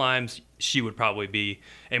actual climbs, she would probably be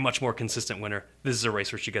a much more consistent winner. This is a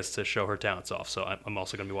race where she gets to show her talents off, so I'm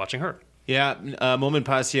also going to be watching her. Yeah,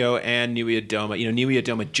 Moolman-Pasio and Niewiadoma.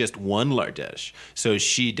 Niewiadoma just won l'Ardèche, so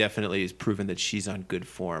she definitely has proven that she's on good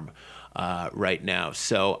form right now.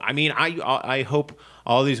 So, I hope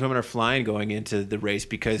all these women are flying going into the race,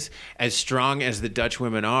 because as strong as the Dutch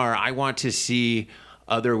women are, I want to see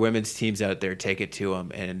other women's teams out there take it to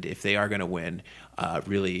them, and if they are going to win,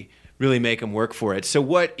 really make them work for it. So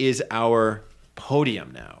what is our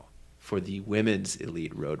podium now for the women's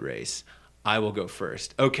elite road race? I will go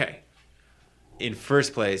first. Okay. In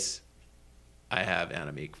first place, I have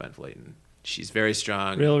Annemiek van Vleuten. She's very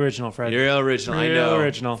strong. Real original, Fred. Real original, I know. Real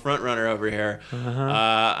original. Front runner over here.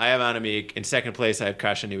 I have Annemiek. In second place, I have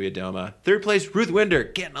Kasia Niewiadoma. Third place, Ruth Winder,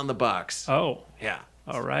 getting on the box. Oh. Yeah.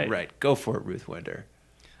 All right. Right. Go for it, Ruth Winder.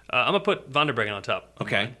 I'm going to put Van der Breggen on top.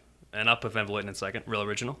 Okay. And I'll put Van Vleuten in second. Real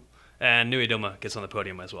original. And Niewiadoma gets on the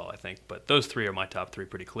podium as well, I think. But those three are my top three,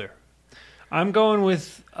 pretty clear. I'm going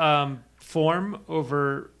with form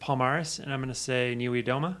over Palmares, and I'm going to say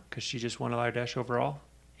Niewiadoma because she just won a l'Ardèche overall.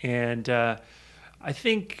 And I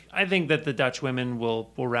think that the Dutch women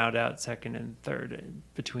will round out second and third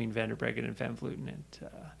between Van der Breggen and Van Vleuten, and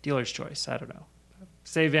dealer's choice. I don't know.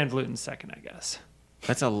 Say Van Vleuten second, I guess.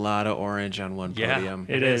 That's a lot of orange on one podium.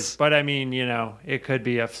 It is. But I mean, it could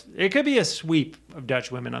be a sweep of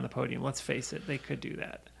Dutch women on the podium. Let's face it, they could do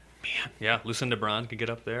that. Man, yeah, Lucinda Brand could get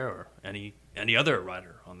up there, or any other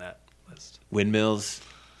rider on that list. Windmills,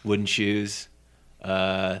 wooden shoes,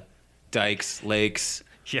 dikes, lakes.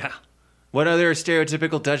 Yeah. What other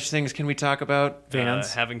stereotypical Dutch things can we talk about?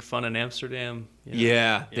 Vans. Having fun in Amsterdam.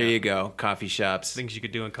 Yeah, there you go. Coffee shops. Things you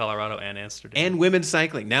could do in Colorado and Amsterdam. And women's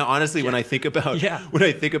cycling. Now, honestly, when I think about like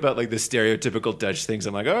the stereotypical Dutch things,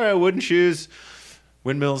 I'm like, all right, wooden shoes,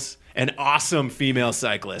 windmills, and awesome female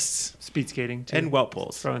cyclists. Speed skating, too. And Wout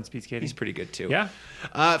Poels. Throwing speed skating. He's pretty good, too. Yeah.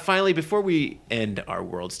 Finally, before we end our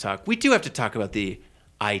Worlds talk, we do have to talk about the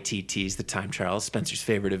ITTs, the time trials, Spencer's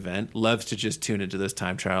favorite event. Loves to just tune into those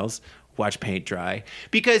time trials, watch paint dry.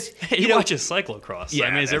 Because, he watches cyclocross. Yeah,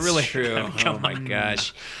 I mean, is it really true? Come oh, my on.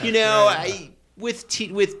 gosh.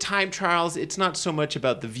 With time trials, it's not so much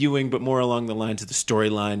about the viewing, but more along the lines of the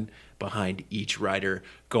storyline behind each rider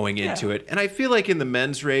going into it. And I feel like in the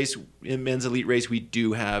men's elite race, we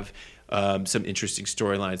do have some interesting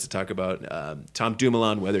storylines to talk about. Tom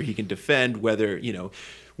Dumoulin, whether he can defend, whether,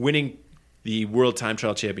 winning the World Time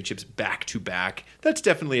Trial Championships back-to-back, that's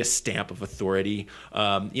definitely a stamp of authority.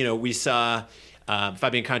 We saw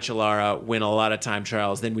Fabian Cancellara win a lot of time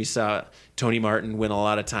trials. Then we saw Tony Martin win a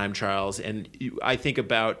lot of time trials. And I think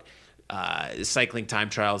about cycling time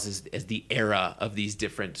trials as the era of these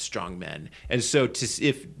different strong men. And so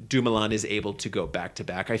if Dumoulin is able to go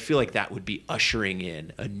back-to-back, I feel like that would be ushering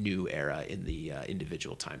in a new era in the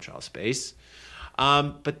individual time trial space.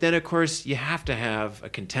 But then, of course, you have to have a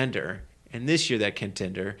contender. And this year, that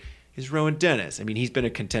contender is Rowan Dennis. I mean, he's been a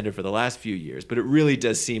contender for the last few years, but it really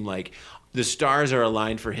does seem like the stars are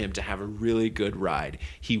aligned for him to have a really good ride.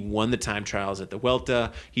 He won the time trials at the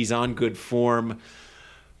Vuelta. He's on good form.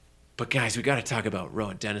 But, guys, we got to talk about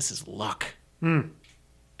Rowan Dennis's luck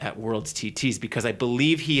at World's TTs, because I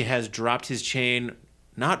believe he has dropped his chain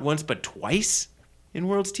not once but twice in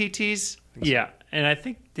World's TTs. Yeah, and I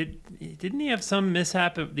think didn't he have some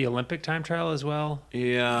mishap at the Olympic time trial as well?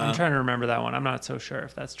 Yeah. I'm trying to remember that one. I'm not so sure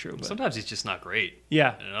if that's true. But Sometimes he's just not great.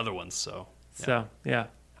 Yeah. In other ones, so. Yeah. So, yeah.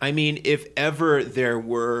 I mean, if ever there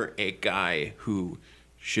were a guy who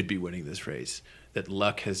should be winning this race, that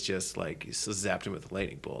luck has just like zapped him with a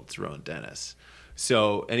lightning bolt, it's Rowan Dennis.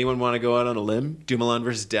 So anyone want to go out on a limb? Dumoulin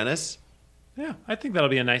versus Dennis? Yeah, I think that'll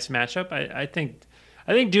be a nice matchup. I think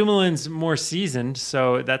Dumoulin's more seasoned,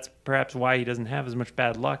 so that's perhaps why he doesn't have as much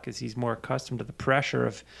bad luck, as he's more accustomed to the pressure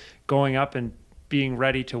of going up and being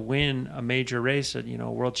ready to win a major race, a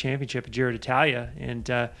world championship at Giro d'Italia.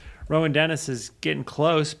 And Rowan Dennis is getting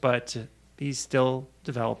close, but he's still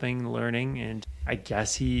developing, learning, and I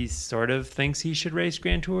guess he sort of thinks he should race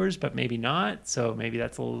Grand Tours, but maybe not. So maybe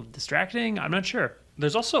that's a little distracting. I'm not sure.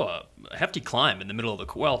 There's also a hefty climb in the middle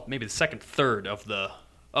of maybe the second third of the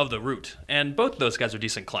route, and both of those guys are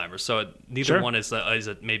decent climbers. So neither one is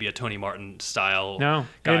maybe a Tony Martin style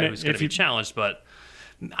guy who's going to be challenged, but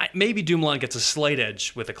maybe Dumoulin gets a slight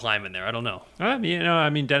edge with a climb in there. I don't know.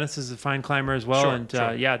 Dennis is a fine climber as well,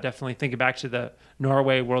 sure. Definitely thinking back to the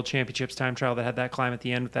Norway World Championships time trial that had that climb at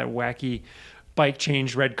the end with that wacky bike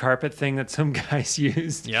change red carpet thing that some guys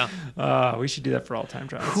used. Yeah. We should do that for all time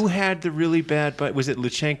trials. Who had the really bad bike? Was it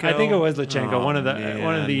Luchenko? I think it was Luchenko. One of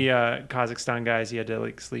the Kazakhstan guys. He had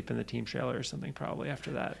to sleep in the team trailer or something probably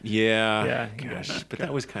after that. Yeah. Gosh, but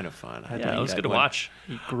that was kind of fun. It was good to watch.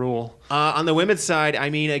 Eat gruel. On the women's side, I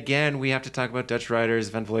mean, again, we have to talk about Dutch riders,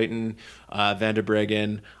 Van Vleuten, Van der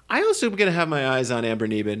Breggen. I also am going to have my eyes on Amber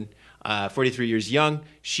Neben. 43 years young.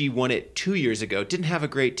 She won it 2 years ago. Didn't have a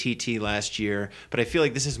great TT last year, but I feel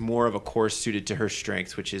like this is more of a course suited to her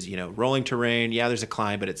strengths, which is, rolling terrain. Yeah, there's a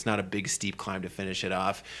climb, but it's not a big, steep climb to finish it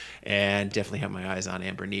off. And definitely have my eyes on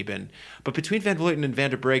Amber Neben. But between Van Vleuten and Van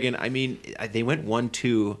der Breggen, I mean, they went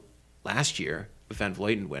 1-2 last year with Van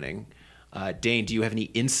Vleuten winning. Dane, do you have any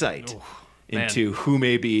insight into who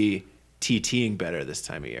may be TTing better this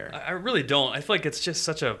time of year? I really don't. I feel like it's just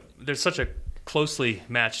there's such a closely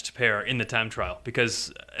matched pair in the time trial,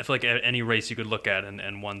 because I feel like at any race you could look at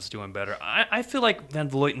and one's doing better. I feel like Van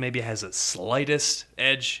Vleuten maybe has a slightest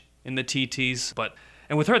edge in the TTs,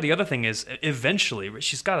 and with her, the other thing is eventually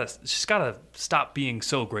she's gotta stop being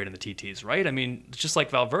so great in the TTs, right? I mean, just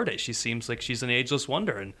like Valverde, she seems like she's an ageless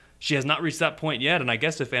wonder, and she has not reached that point yet. And I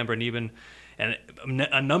guess if Amber Neben and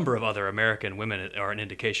a number of other American women are an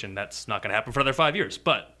indication, that's not going to happen for another 5 years.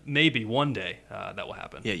 But maybe one day that will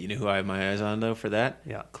happen. Yeah, you know who I have my eyes on, though, for that?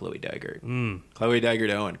 Yeah. Chloe Dygert. Chloe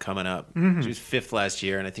Dygert-Owen coming up. Mm-hmm. She was 5th last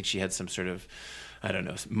year, and I think she had some sort of,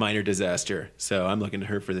 minor disaster. So I'm looking to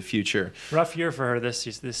her for the future. Rough year for her this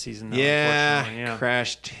season, though. Yeah,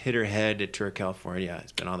 crashed, hit her head at Tour California.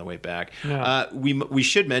 It's been on the way back. Yeah. We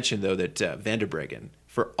should mention, though, that Van der Breggen,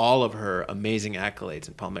 for all of her amazing accolades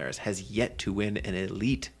in Palmares, has yet to win an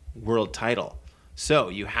elite world title. So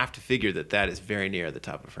you have to figure that is very near the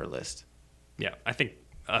top of her list. Yeah, I think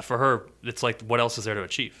for her, it's like, what else is there to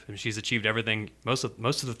achieve? I mean, she's achieved everything. Most of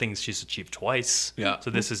the things she's achieved twice. Yeah. So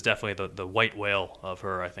this is definitely the white whale of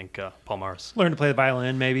her, I think, Palmares. Learn to play the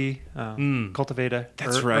violin, maybe. Cultivate a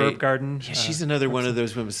herb garden. Yeah, she's another one of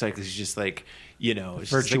those women cyclists who's just like,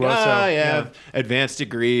 virtuoso. Like, advanced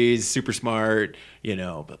degrees, super smart,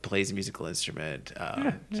 but plays a musical instrument.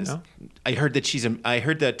 I heard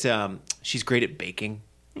that she's great at baking.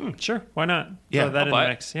 Sure, why not? Yeah, throw that in the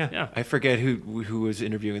mix. Yeah. I forget who was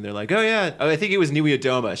interviewing. They're like, I think it was Niwi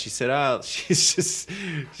Adoma. She said,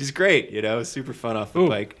 she's great. Super fun off the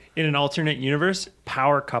bike. In an alternate universe,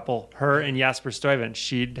 power couple, her and Jasper Stuyven.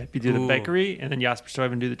 She'd do the bakery, and then Jasper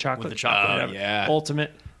Stuyven do the chocolate. With the chocolate, yeah.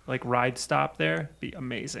 Ultimate ride stop there. Be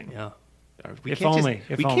amazing. Yeah. We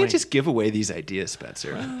can't just give away these ideas,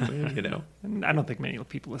 Spencer. I don't think many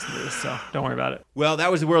people listen to this, so don't worry about it. Well, that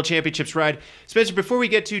was the World Championships ride. Spencer, before we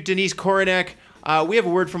get to Denise Koronek, we have a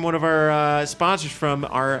word from one of our sponsors from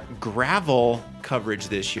our gravel coverage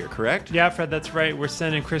this year, correct? Yeah, Fred, that's right. We're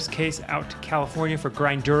sending Chris Case out to California for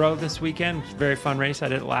Grinduro this weekend. It's a very fun race. I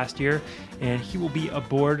did it last year. And he will be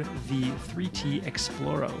aboard the 3T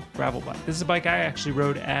Exploro gravel bike. This is a bike I actually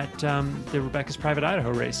rode at the Rebecca's Private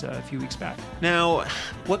Idaho race a few weeks back. Now,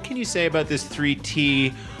 what can you say about this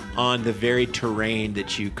 3T on the very terrain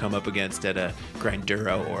that you come up against at a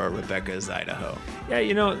Grinduro or a Rebecca's Idaho?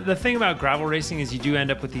 Yeah, the thing about gravel racing is you do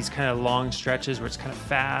end up with these kind of long stretches where it's kind of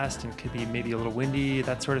fast and could be maybe a little windy,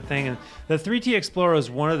 that sort of thing. And the 3T Exploro is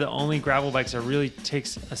one of the only gravel bikes that really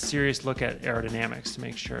takes a serious look at aerodynamics to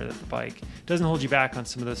make sure that the bike doesn't hold you back on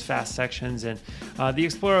some of those fast sections. And the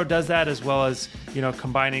Exploro does that, as well as,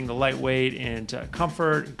 combining the lightweight and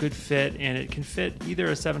comfort, good fit, and it can fit either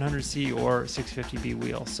a 700C or 650B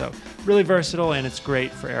wheel. So really versatile, and it's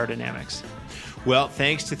great for aerodynamics. Well,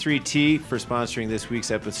 thanks to 3T for sponsoring this week's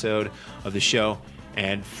episode of the show.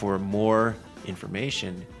 And for more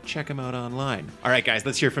information, check them out online. All right, guys,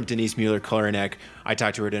 let's hear from Denise Mueller-Korenek. I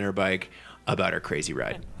talked to her at Interbike about her crazy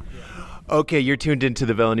ride. Okay, you're tuned into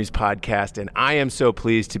the Velo News Podcast, and I am so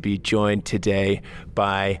pleased to be joined today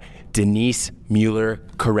by Denise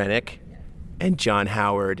Mueller-Korenek and John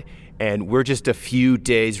Howard. And we're just a few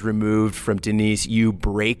days removed from, Denise, you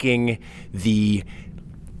breaking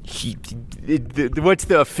what's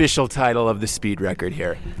the official title of the speed record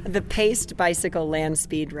here? The paced bicycle land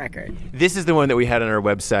speed record. This is the one that we had on our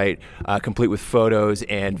website, complete with photos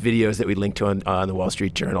and videos that we linked to on the Wall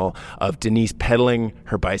Street Journal of Denise pedaling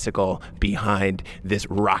her bicycle behind this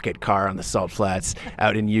rocket car on the Salt Flats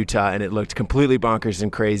out in Utah, and it looked completely bonkers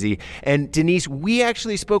and crazy. And Denise, we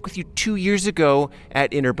actually spoke with you 2 years ago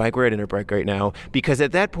at Interbike. We're at Interbike right now, because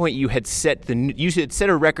at that point you had set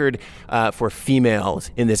a record for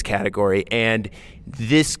females in this category, and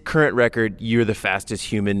this current record, you're the fastest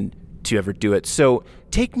human to ever do it. So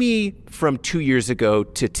take me from 2 years ago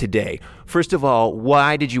to today. First of all,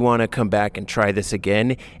 why did you want to come back and try this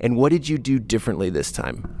again, and what did you do differently this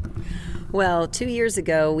time? Well, 2 years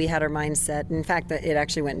ago, we had our mindset. In fact, it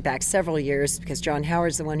actually went back several years, because John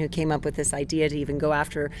Howard's the one who came up with this idea to even go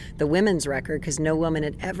after the women's record, because no woman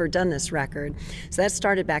had ever done this record. So that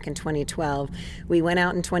started back in 2012. We went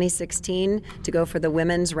out in 2016 to go for the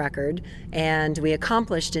women's record, and we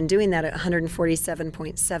accomplished in doing that at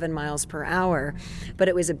 147.7 miles per hour. But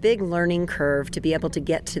it was a big learning curve to be able to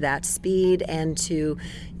get to that speed and to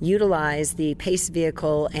utilize the pace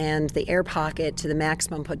vehicle and the air pocket to the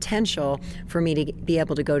maximum potential for me to be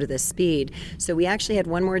able to go to this speed. So we actually had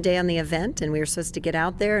one more day on the event, and we were supposed to get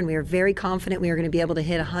out there, and we were very confident we were going to be able to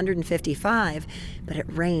hit 155, but it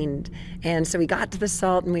rained. And so we got to the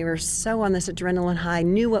Salt, and we were so on this adrenaline high,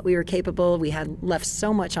 knew what we were capable. We had left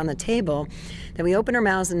so much on the table that we opened our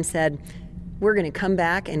mouths and said, we're going to come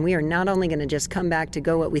back, and we are not only going to just come back to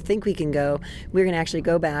go what we think we can go, we're going to actually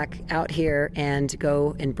go back out here and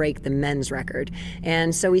go and break the men's record.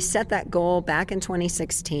 And so we set that goal back in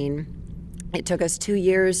 2016. It took us 2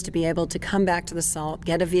 years to be able to come back to the Salt,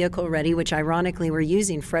 get a vehicle ready, which ironically we're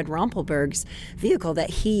using Fred Rompelberg's vehicle that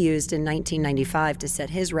he used in 1995 to set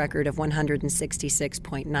his record of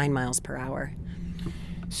 166.9 miles per hour.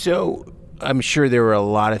 So I'm sure there were a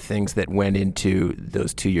lot of things that went into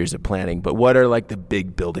those 2 years of planning, but what are like the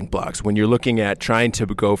big building blocks when you're looking at trying to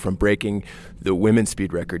go from breaking the women's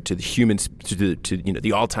speed record to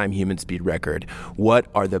the all-time human speed record? What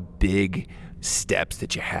are the big steps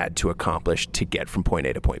that you had to accomplish to get from point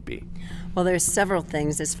A to point B? Well, there's several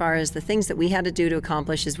things. As far as the things that we had to do to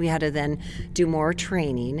accomplish is we had to then do more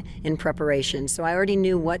training in preparation. So I already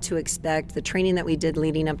knew what to expect. The training that we did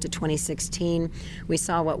leading up to 2016, we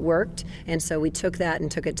saw what worked, and so we took that and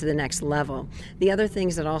took it to the next level. The other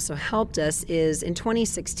things that also helped us is in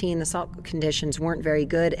 2016, the Salt conditions weren't very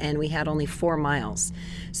good, and we had only 4 miles.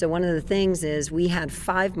 So one of the things is we had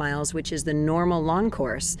 5 miles, which is the normal long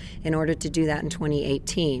course, in order to do that in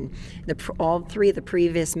 2018. All 3 of the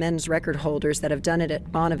previous men's record holders that have done it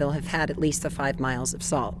at Bonneville have had at least the 5 miles of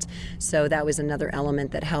Salt. So that was another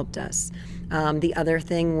element that helped us. The other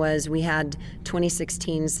thing was we had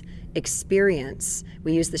 2016's experience.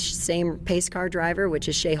 We used the same pace car driver, which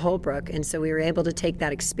is Shea Holbrook, and so we were able to take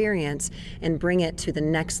that experience and bring it to the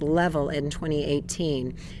next level in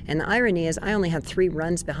 2018. And the irony is I only had 3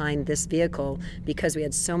 runs behind this vehicle because we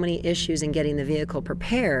had so many issues in getting the vehicle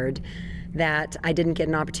prepared that I didn't get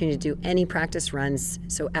an opportunity to do any practice runs.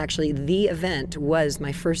 So actually the event was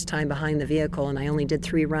my first time behind the vehicle, and I only did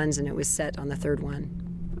 3 runs, and it was set on the 3rd one.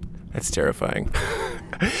 That's terrifying.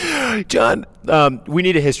 John, we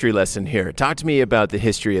need a history lesson here. Talk to me about the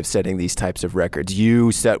history of setting these types of records.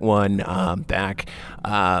 You set one back,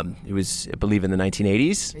 it was, I believe, in the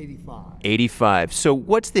 1980s? 85. So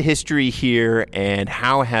what's the history here, and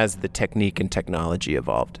how has the technique and technology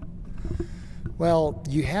evolved? Well,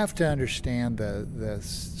 you have to understand the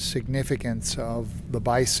significance of the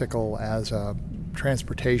bicycle as a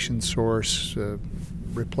transportation source,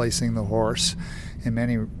 replacing the horse in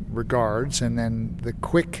many regards, and then the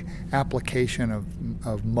quick application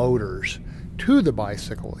of motors to the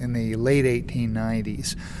bicycle in the late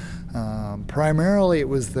 1890s. Primarily it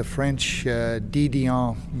was the French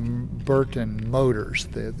Didion-Burton motors,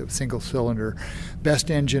 the single-cylinder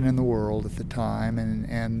best engine in the world at the time,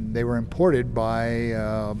 and they were imported by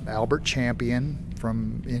Albert Champion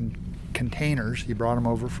in containers. He brought them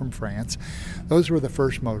over from France. Those were the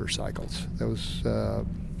first motorcycles. Those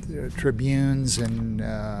Tribunes and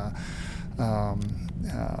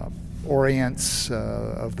Orients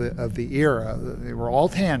of the era. They were all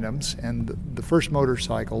tandems, and the first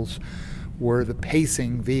motorcycles were the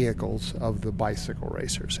pacing vehicles of the bicycle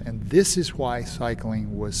racers. And this is why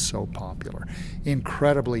cycling was so popular.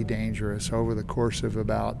 Incredibly dangerous. Over the course of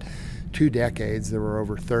about 2 decades, there were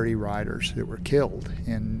over 30 riders that were killed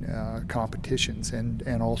in competitions,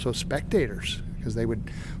 and also spectators, because they would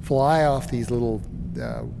fly off these little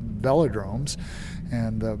velodromes,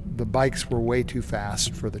 and the bikes were way too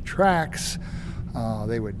fast for the tracks.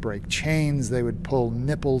 They would break chains. They would pull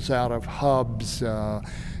nipples out of hubs.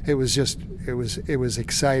 It was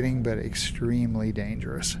exciting, but extremely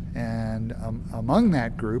dangerous. And among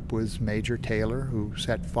that group was Major Taylor, who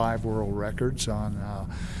set 5 world records on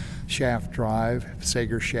shaft drive,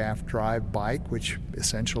 Sager shaft drive bike, which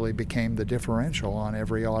essentially became the differential on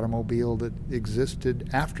every automobile that existed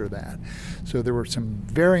after that. So there were some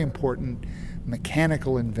very important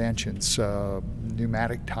mechanical inventions,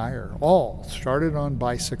 pneumatic tire, all started on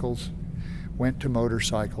bicycles, went to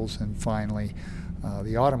motorcycles, and finally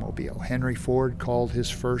the automobile. Henry Ford called his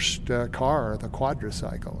first car the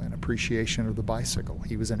quadricycle in appreciation of the bicycle.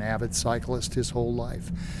 He was an avid cyclist his whole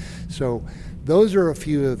life. So those are a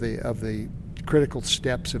few of the critical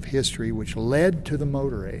steps of history which led to the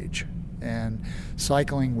motor age. And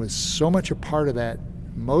cycling was so much a part of that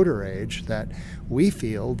motor age that we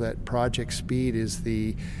feel that Project Speed is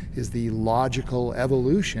the logical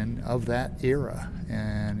evolution of that era,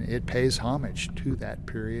 and it pays homage to that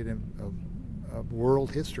period of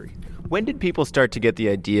world history. When did people start to get the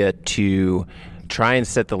idea to try and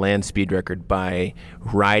set the land speed record by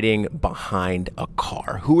riding behind a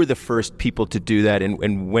car? Who were the first people to do that,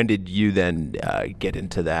 and when did you then get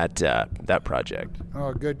into that project?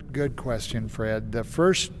 Oh, good question, Fred. The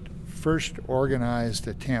first organized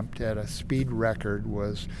attempt at a speed record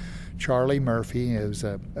was Charlie Murphy. He was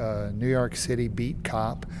a New York City beat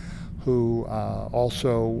cop who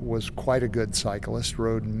also was quite a good cyclist,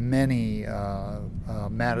 rode many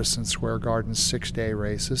Madison Square Garden 6-day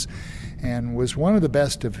races, and was one of the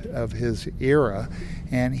best of his era.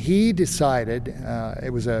 And he decided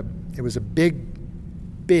it was a big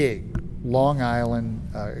Long Island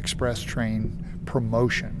express train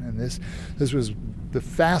promotion, and this was the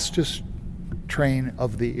fastest train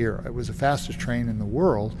of the era. It was the fastest train in the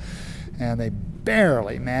world, and they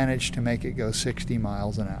barely managed to make it go 60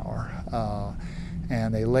 miles an hour.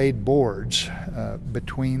 And they laid boards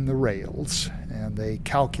between the rails, and they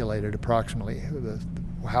calculated approximately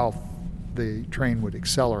how the train would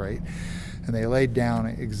accelerate, and they laid down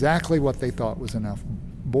exactly what they thought was enough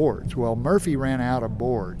boards. Well, Murphy ran out of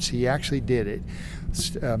boards. He actually did it,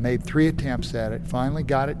 made 3 attempts at it, finally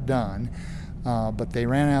got it done, but they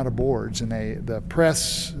ran out of boards, and the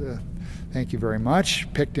press, thank you very much,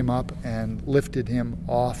 picked him up and lifted him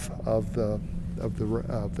off of the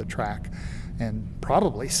track, and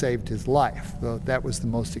probably saved his life. That was the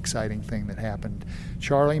most exciting thing that happened.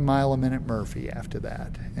 Charlie Mile-a-Minute Murphy after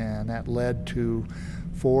that, and that led to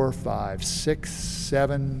 4, 5, 6,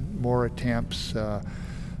 7 more attempts.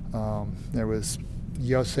 There was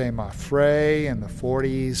Jose Mafre in the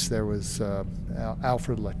 40s. There was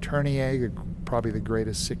Alfred Letournier, probably the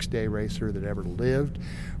greatest 6-day racer that ever lived,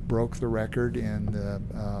 broke the record in the,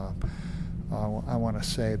 I want to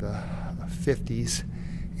say the 50s.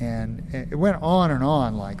 And it went on and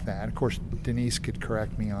on like that. Of course, Denise could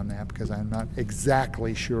correct me on that because I'm not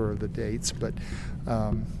exactly sure of the dates, but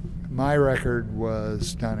my record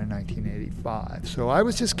was done in 1985. So I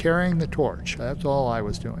was just carrying the torch. That's all I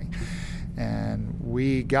was doing. And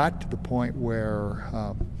we got to the point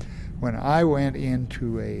where when I went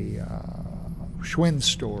into a Schwinn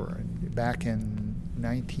store back in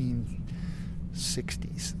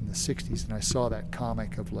 1960s, in the 60s, and I saw that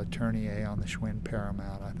comic of Letournier on the Schwinn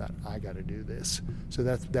Paramount, I thought, I got to do this. So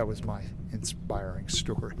that was my inspiring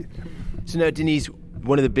story. So now, Denise,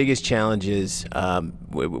 one of the biggest challenges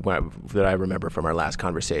that I remember from our last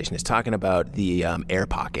conversation is talking about the air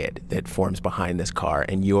pocket that forms behind this car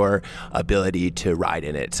and your ability to ride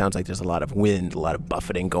in it. It sounds like there's a lot of wind, a lot of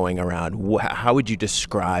buffeting going around. How would you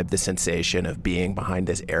describe the sensation of being behind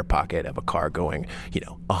this air pocket of a car going,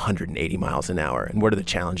 180 miles an hour? And what are the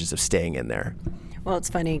challenges of staying in there? Well,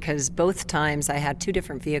 it's funny because both times I had 2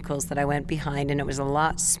 different vehicles that I went behind, and it was a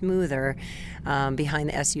lot smoother behind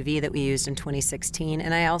the SUV that we used in 2016.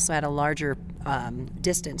 And I also had a larger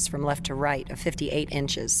distance from left to right of 58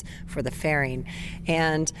 inches for the fairing.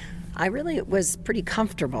 And I really was pretty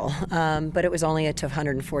comfortable, but it was only to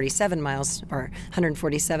 147 miles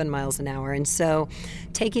an hour. And so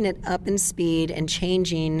taking it up in speed and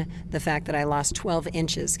changing the fact that I lost 12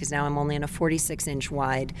 inches, because now I'm only in a 46-inch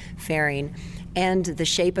wide fairing, And the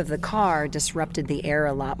shape of the car disrupted the air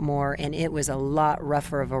a lot more, and it was a lot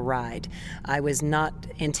rougher of a ride. I was not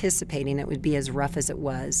anticipating it would be as rough as it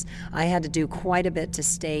was. I had to do quite a bit to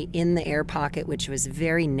stay in the air pocket, which was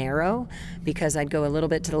very narrow, because I'd go a little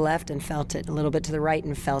bit to the left and felt it, a little bit to the right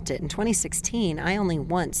and felt it. In 2016, I only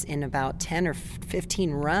once in about 10 or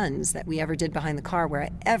 15 runs that we ever did behind the car where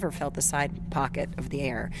I ever felt the side pocket of the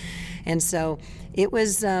air. And so it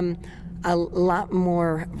was a lot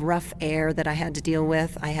more rough air that I had to deal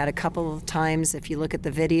with. I had a couple of times, if you look at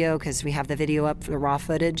the video, because we have the video up for the raw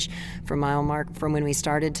footage from mile mark from when we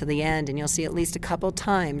started to the end, and you'll see at least a couple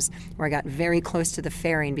times where I got very close to the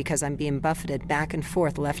fairing because I'm being buffeted back and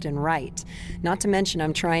forth, left and right. Not to mention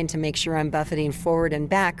I'm trying to make sure I'm buffeting forward and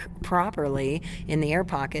back properly in the air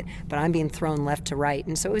pocket, but I'm being thrown left to right.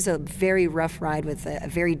 And so it was a very rough ride with a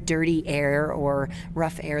very dirty air or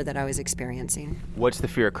rough air that I was experiencing. What's the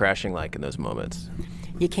fear of crashing like in those moments?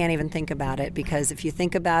 You can't even think about it, because if you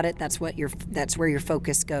think about it, that's where your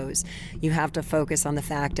focus goes. You have to focus on the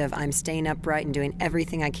fact of I'm staying upright and doing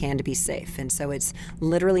everything I can to be safe. And so it's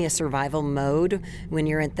literally a survival mode when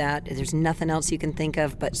you're at that. There's nothing else you can think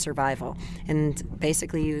of but survival. And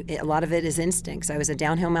basically, a lot of it is instincts. I was a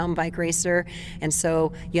downhill mountain bike racer, and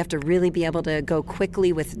so you have to really be able to go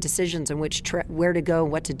quickly with decisions on where to go,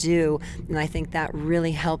 what to do. And I think that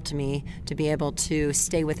really helped me to be able to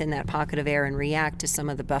stay within that pocket of air and react to some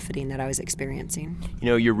of the buffeting that I was experiencing. You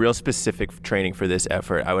know, your real specific training for this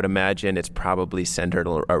effort, I would imagine it's probably centered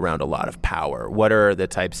around a lot of power. What are the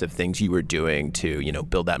types of things you were doing to,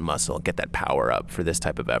 build that muscle, get that power up for this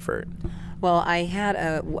type of effort? Well, I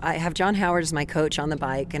have John Howard as my coach on the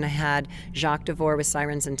bike, and I had Jacques Devore with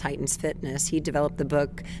Sirens and Titans Fitness. He developed the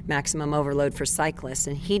book Maximum Overload for Cyclists,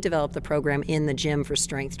 and he developed the program in the gym for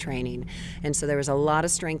strength training. And so there was a lot of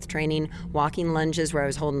strength training, walking lunges where I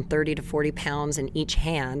was holding 30 to 40 pounds in each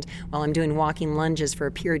hand while I'm doing walking lunges for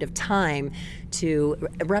a period of time to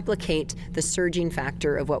replicate the surging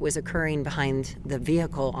factor of what was occurring behind the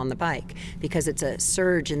vehicle on the bike, because it's a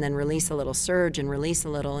surge and then release a little, surge and release a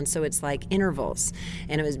little, and so it's like intervals.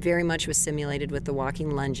 And it was very much simulated with the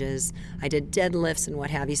walking lunges. I did deadlifts and what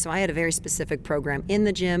have you, so I had a very specific program in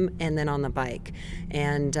the gym and then on the bike.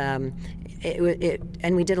 And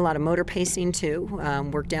and we did a lot of motor pacing too.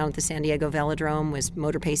 Worked down at the San Diego Velodrome, was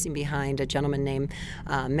motor pacing behind a gentleman named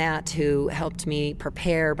Matt, who helped me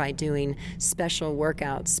prepare by doing special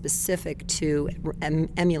workouts specific to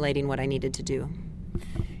emulating what I needed to do.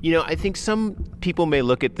 I think some people may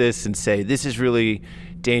look at this and say, this is really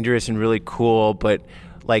dangerous and really cool, but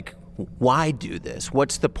why do this?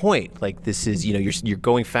 What's the point? This is, you're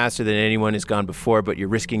going faster than anyone has gone before, but you're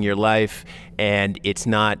risking your life, and it's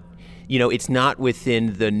not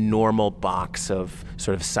within the normal box of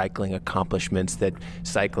sort of cycling accomplishments that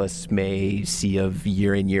cyclists may see of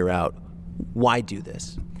year in, year out. Why do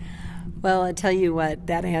this? Well, I tell you what,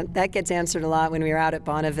 that gets answered a lot when we were out at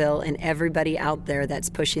Bonneville, and everybody out there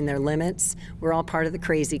that's pushing their limits, we're all part of the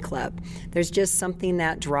crazy club. There's just something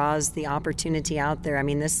that draws the opportunity out there. I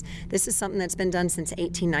mean, this is something that's been done since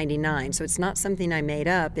 1899, so it's not something I made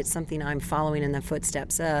up. It's something I'm following in the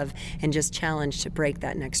footsteps of and just challenged to break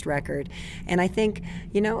that next record. And I think,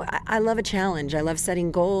 I love a challenge. I love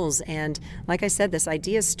setting goals. And like I said, this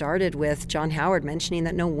idea started with John Howard mentioning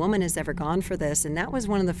that no woman has ever gone for this, and that was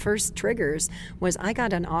one of the first triggers. Was I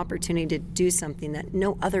got an opportunity to do something that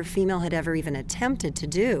no other female had ever even attempted to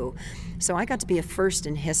do. So I got to be a first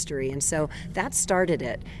in history, and so that started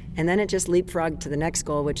it. And then it just leapfrogged to the next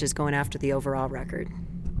goal, which is going after the overall record.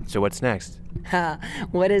 So what's next?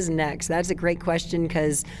 What is next? That's a great question,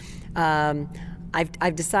 because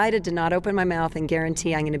I've decided to not open my mouth and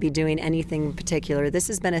guarantee I'm going to be doing anything particular. This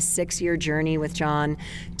has been a 6-year journey with John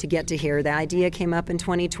to get to here. The idea came up in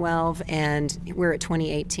 2012, and we're at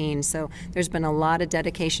 2018. So there's been a lot of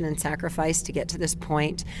dedication and sacrifice to get to this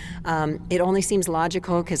point. It only seems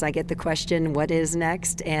logical because I get the question, what is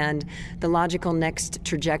next? And the logical next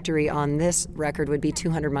trajectory on this record would be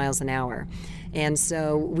 200 miles an hour. And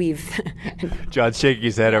so we've... John's shaking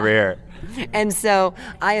his head over here. And so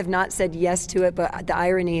I have not said yes to it, but the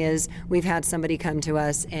irony is we've had somebody come to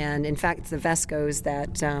us, and in fact the Vescos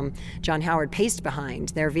that John Howard paced behind,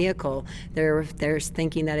 their vehicle, they're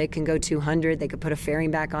thinking that it can go 200, they could put a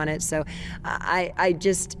fairing back on it. So I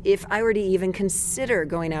just, if I were to even consider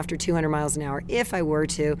going after 200 miles an hour, if I were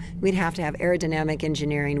to, we'd have to have aerodynamic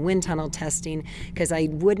engineering, wind tunnel testing, because I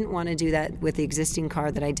wouldn't want to do that with the existing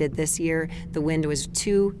car that I did this year. The wind was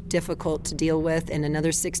too difficult to deal with, and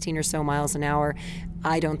another 16 or so miles an hour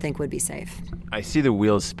I don't think would be safe. I see the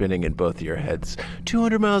wheels spinning in both of your heads.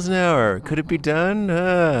 200 miles an hour, could it be done?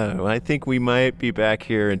 I think we might be back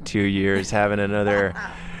here in 2 years having another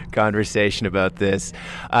conversation about this.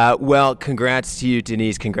 Well, congrats to you,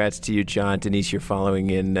 Denise. Congrats to you, John. Denise, you're following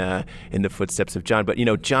in the footsteps of John. But,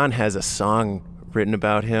 John has a song written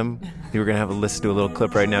about him. We're going to have a listen to a little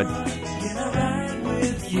clip right now.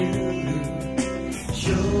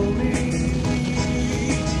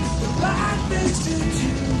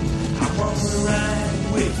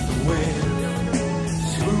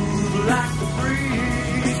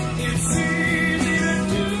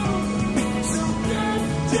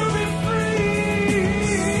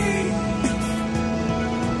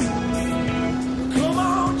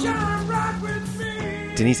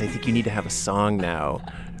 Denise, I think you need to have a song now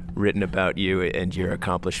written about you and your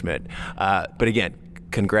accomplishment. But again,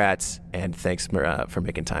 congrats, and thanks for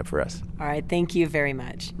making time for us. All right. Thank you very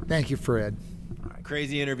much. Thank you, Fred.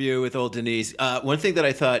 Crazy interview with old Denise. One thing that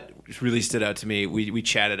I thought really stood out to me, we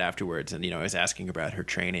chatted afterwards, and I was asking about her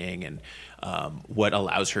training and what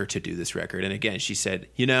allows her to do this record. And again, she said,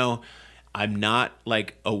 I'm not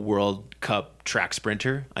like a World Cup track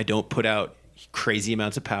sprinter. I don't put out crazy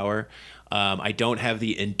amounts of power. I don't have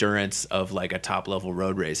the endurance of like a top level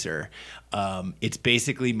road racer. It's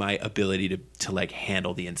basically my ability to like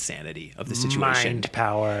handle the insanity of the situation. Mind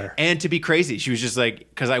power. And to be crazy. She was just like,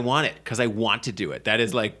 because I want it, because I want to do it. That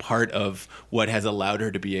is like part of what has allowed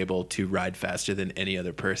her to be able to ride faster than any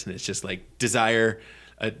other person. It's just like desire,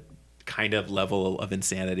 a kind of level of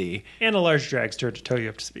insanity. And a large dragster to tow you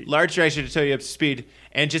up to speed. Large dragster to tow you up to speed.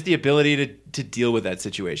 And just the ability to deal with that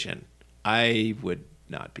situation. I would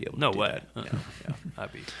not be able to do that. No way.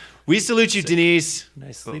 I'd be. We salute you, Denise.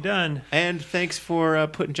 Nicely done. And thanks for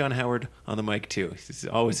putting John Howard on the mic, too. It's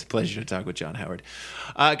always a pleasure to talk with John Howard.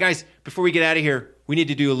 Guys, before we get out of here, we need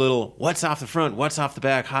to do a little what's off the front, what's off the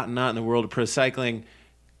back, hot and not in the world of pro cycling.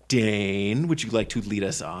 Dane, would you like to lead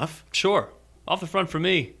us off? Sure. Off the front for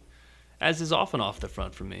me, as is often off the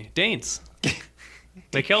front for me. Danes.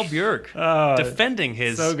 Mikkel Bjerg defending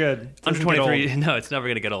his so good. under 23. No, it's never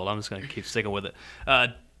going to get old. I'm just going to keep sticking with it.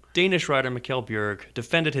 Danish rider Mikkel Bjerg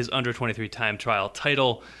defended his under 23 time trial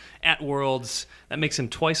title at Worlds. That makes him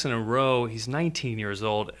twice in a row. He's 19 years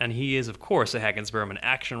old, and he is, of course, a Hagens-Berman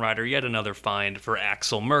action rider. Yet another find for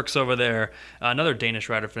Axel Merckx over there. Another Danish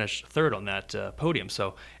rider finished third on that podium.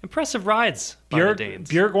 So impressive rides by the Danes.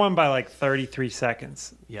 Bjerg won by like 33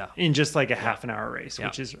 seconds. Yeah. In just like a half an hour race,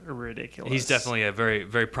 which is ridiculous. He's definitely a very,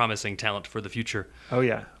 very promising talent for the future. Oh,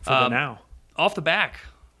 yeah. For the now. Off the back,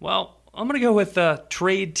 well, I'm going to go with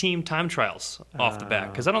trade team time trials off the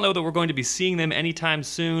back, because I don't know that we're going to be seeing them anytime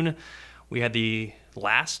soon. We had the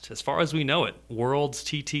last, as far as we know it, Worlds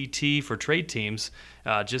TTT for trade teams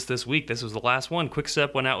just this week. This was the last one.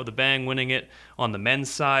 Quick-Step went out with a bang, winning it on the men's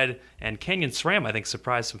side, and Canyon SRAM, I think,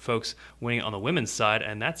 surprised some folks winning on the women's side,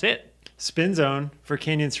 and that's it. Spin Zone for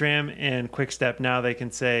Canyon SRAM and Quick-Step. Now they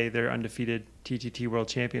can say they're undefeated TTT world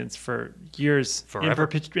champions for years. Forever.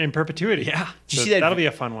 In perpetuity. Yeah. Did you So see that that'll be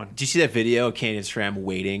a fun one. Did you see that video of Canyon SRAM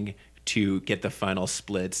waiting to get the final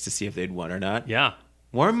splits to see if they'd won or not? Yeah.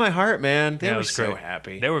 Warmed my heart, man. They Yeah, it were was so great.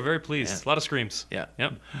 happy. They were very pleased. Yeah. A lot of screams. Yeah.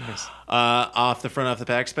 Yep. Off the front, off the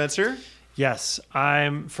back, Spencer? Yes.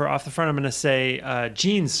 For off the front, I'm going to say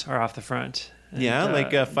jeans are off the front. And, Yeah,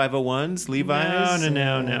 like 501s, Levi's?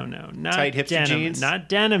 No. Not tight hipster denim, jeans? Not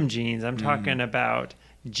denim jeans. I'm talking about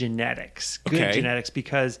genetics. Good Okay. genetics,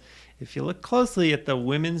 because if you look closely at the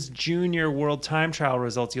women's junior world time trial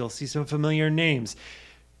results, you'll see some familiar names.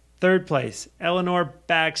 Third place, Eleanor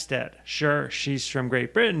Bagstedt. Sure, she's from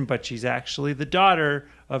Great Britain, but she's actually the daughter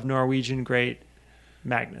of Norwegian great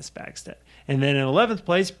Magnus Bagstedt. And then in 11th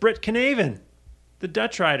place, Britt Knaven, the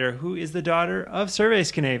Dutch rider, who is the daughter of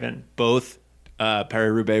Servaas Knaven. Both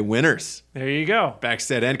Paris-Roubaix winners. There you go.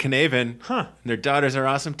 Backstead and Knaven. Huh. And their daughters are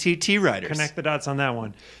awesome TT riders. Connect the dots on that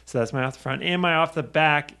one. So that's my off the front. And my off the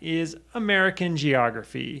back is American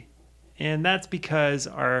geography. And that's because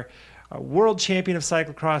our world champion of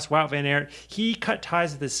cyclocross, Wout van Aert, he cut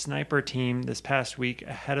ties with his sniper team this past week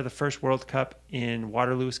ahead of the first World Cup in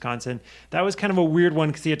Waterloo, Wisconsin. That was kind of a weird one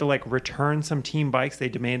because he had to like return some team bikes. They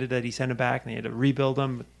demanded that he send them back, and they had to rebuild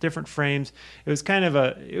them with different frames. It was kind of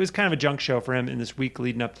a junk show for him in this week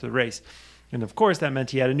leading up to the race. And of course, that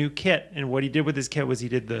meant he had a new kit. And what he did with his kit was he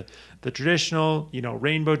did the traditional,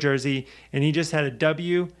 rainbow jersey, and he just had a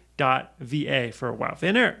W.VA for Wout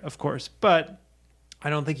van Aert, of course. But I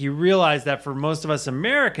don't think you realize that for most of us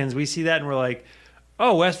Americans, we see that and we're like,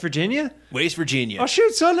 oh, West Virginia? West Virginia. Oh,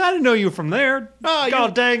 shoot, son, I didn't know you were from there. Oh,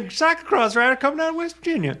 God dang cyclocross rider coming out of West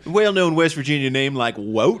Virginia. Well-known West Virginia name like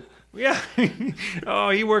Wout. Yeah. Oh,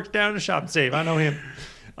 he worked down in Shop and Save. I know him.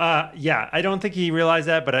 Yeah, I don't think he realized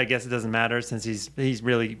that, but I guess it doesn't matter since he's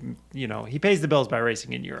really, he pays the bills by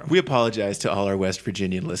racing in Europe. We apologize to all our West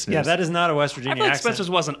Virginian listeners. Yeah, that is not a West I Virginia feel like accent. Spencer's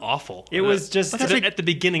wasn't awful. It was just at the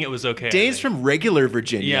beginning. It was okay. Dane's from regular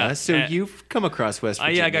Virginia, Yeah, so you've come across West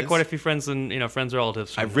Virginia. Yeah, I got quite a few friends and friends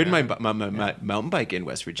relatives. I've ridden my mountain bike in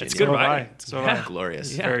West Virginia. It's good So have I. riding. So have I. Glorious.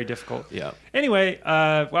 It's very difficult. Yeah. Anyway,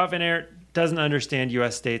 Wout van Aert doesn't understand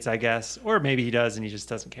U.S. states, I guess, or maybe he does and he just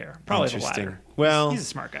doesn't care. Probably the Interesting. latter. Well, he's a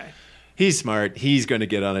smart guy. He's smart. He's going to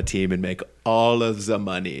get on a team and make all of the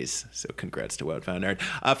monies. So congrats to Wout van Aert.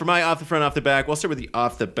 For my off the front, off the back, we'll start with the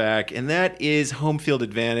off the back, and that is home field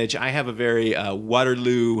advantage. I have a very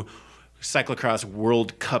Waterloo cyclocross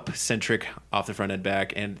World Cup centric off the front and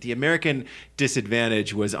back, and the American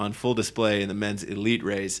disadvantage was on full display in the men's elite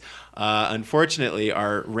race. Unfortunately,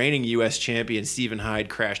 our reigning U.S. champion Stephen Hyde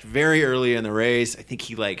crashed very early in the race. I think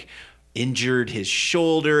he injured his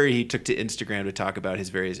shoulder. He took to Instagram to talk about his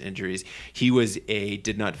various injuries. He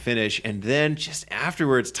did not finish, and then just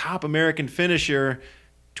afterwards, top American finisher,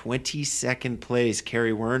 22nd place,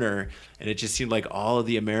 Kerry Werner, and it just seemed like all of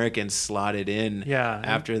the Americans slotted in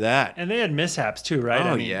after that. And they had mishaps too, right?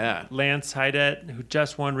 Oh, yeah. Lance Hydet, who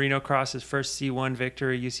just won Reno Cross, his first C1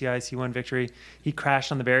 victory, UCI C1 victory, he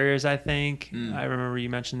crashed on the barriers, I think. I remember you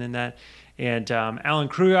mentioning that. And Alan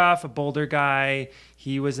Krugoff, a Boulder guy,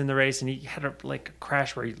 he was in the race, and he had a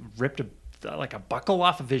crash where he ripped a buckle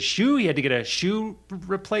off of his shoe. He had to get a shoe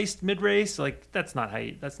replaced mid-race. That's not how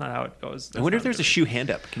it goes. I wonder if there's a shoe hand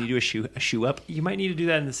up. Can you do a shoe up? You might need to do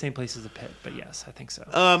that in the same place as the pit, but yes, I think so.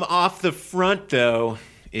 Off the front, though,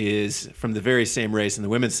 is from the very same race on the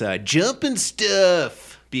women's side, jumping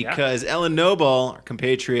stuff. Because Ellen Noble, our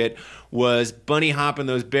compatriot, was bunny hopping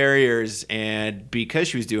those barriers, and because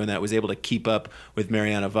she was doing that, was able to keep up with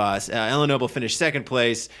Mariana Vos. Ellen Noble finished second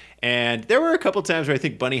place, and there were a couple times where I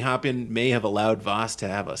think bunny hopping may have allowed Vos to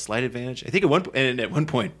have a slight advantage. I think at one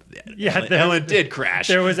point, Ellen did crash.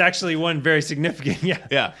 There was actually one very significant,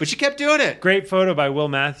 yeah, but she kept doing it. Great photo by Will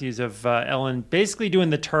Matthews of Ellen basically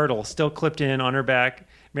doing the turtle, still clipped in on her back.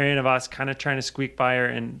 Mariana Vos kind of trying to squeak by her,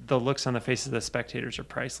 and the looks on the faces of the spectators are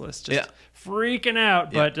priceless. Just freaking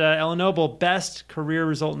out. Yeah. But Ellen Noble, best career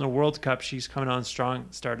result in the World Cup. She's coming on strong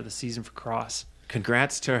start of the season for cross.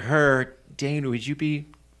 Congrats to her. Dane, would you be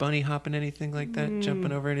bunny hopping anything like that?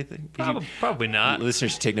 Jumping over anything? Probably not.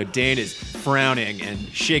 Listeners should take note. Dane is frowning and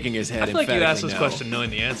shaking his head. I feel like you asked this no. question knowing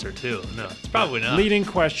the answer, too. No, it's probably not. Leading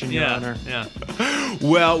question, Your Honor. Yeah.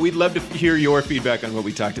 Well, we'd love to hear your feedback on what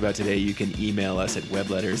we talked about today. You can email us at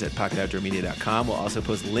webletters@pocketoutdoormedia.com. We'll also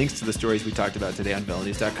post links to the stories we talked about today on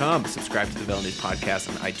VeloNews.com. Subscribe to the VeloNews podcast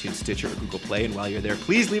on iTunes, Stitcher, or Google Play. And while you're there,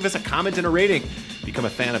 please leave us a comment and a rating. Become a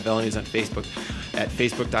fan of VeloNews on Facebook at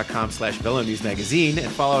facebook.com/VeloNews Magazine,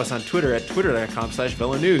 and follow us on Twitter at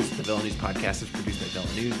twitter.com/VeloNews. The VeloNews podcast is produced by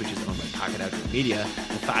VeloNews, which is owned by Pocket Outdoor Media.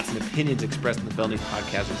 The thoughts and opinions expressed in the VeloNews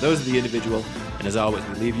podcast are those of the individual. And as always,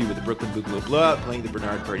 we leave you with the Brooklyn Boogaloo Blowout, playing the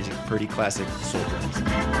Bernard Purdy classic Soul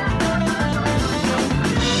Drums.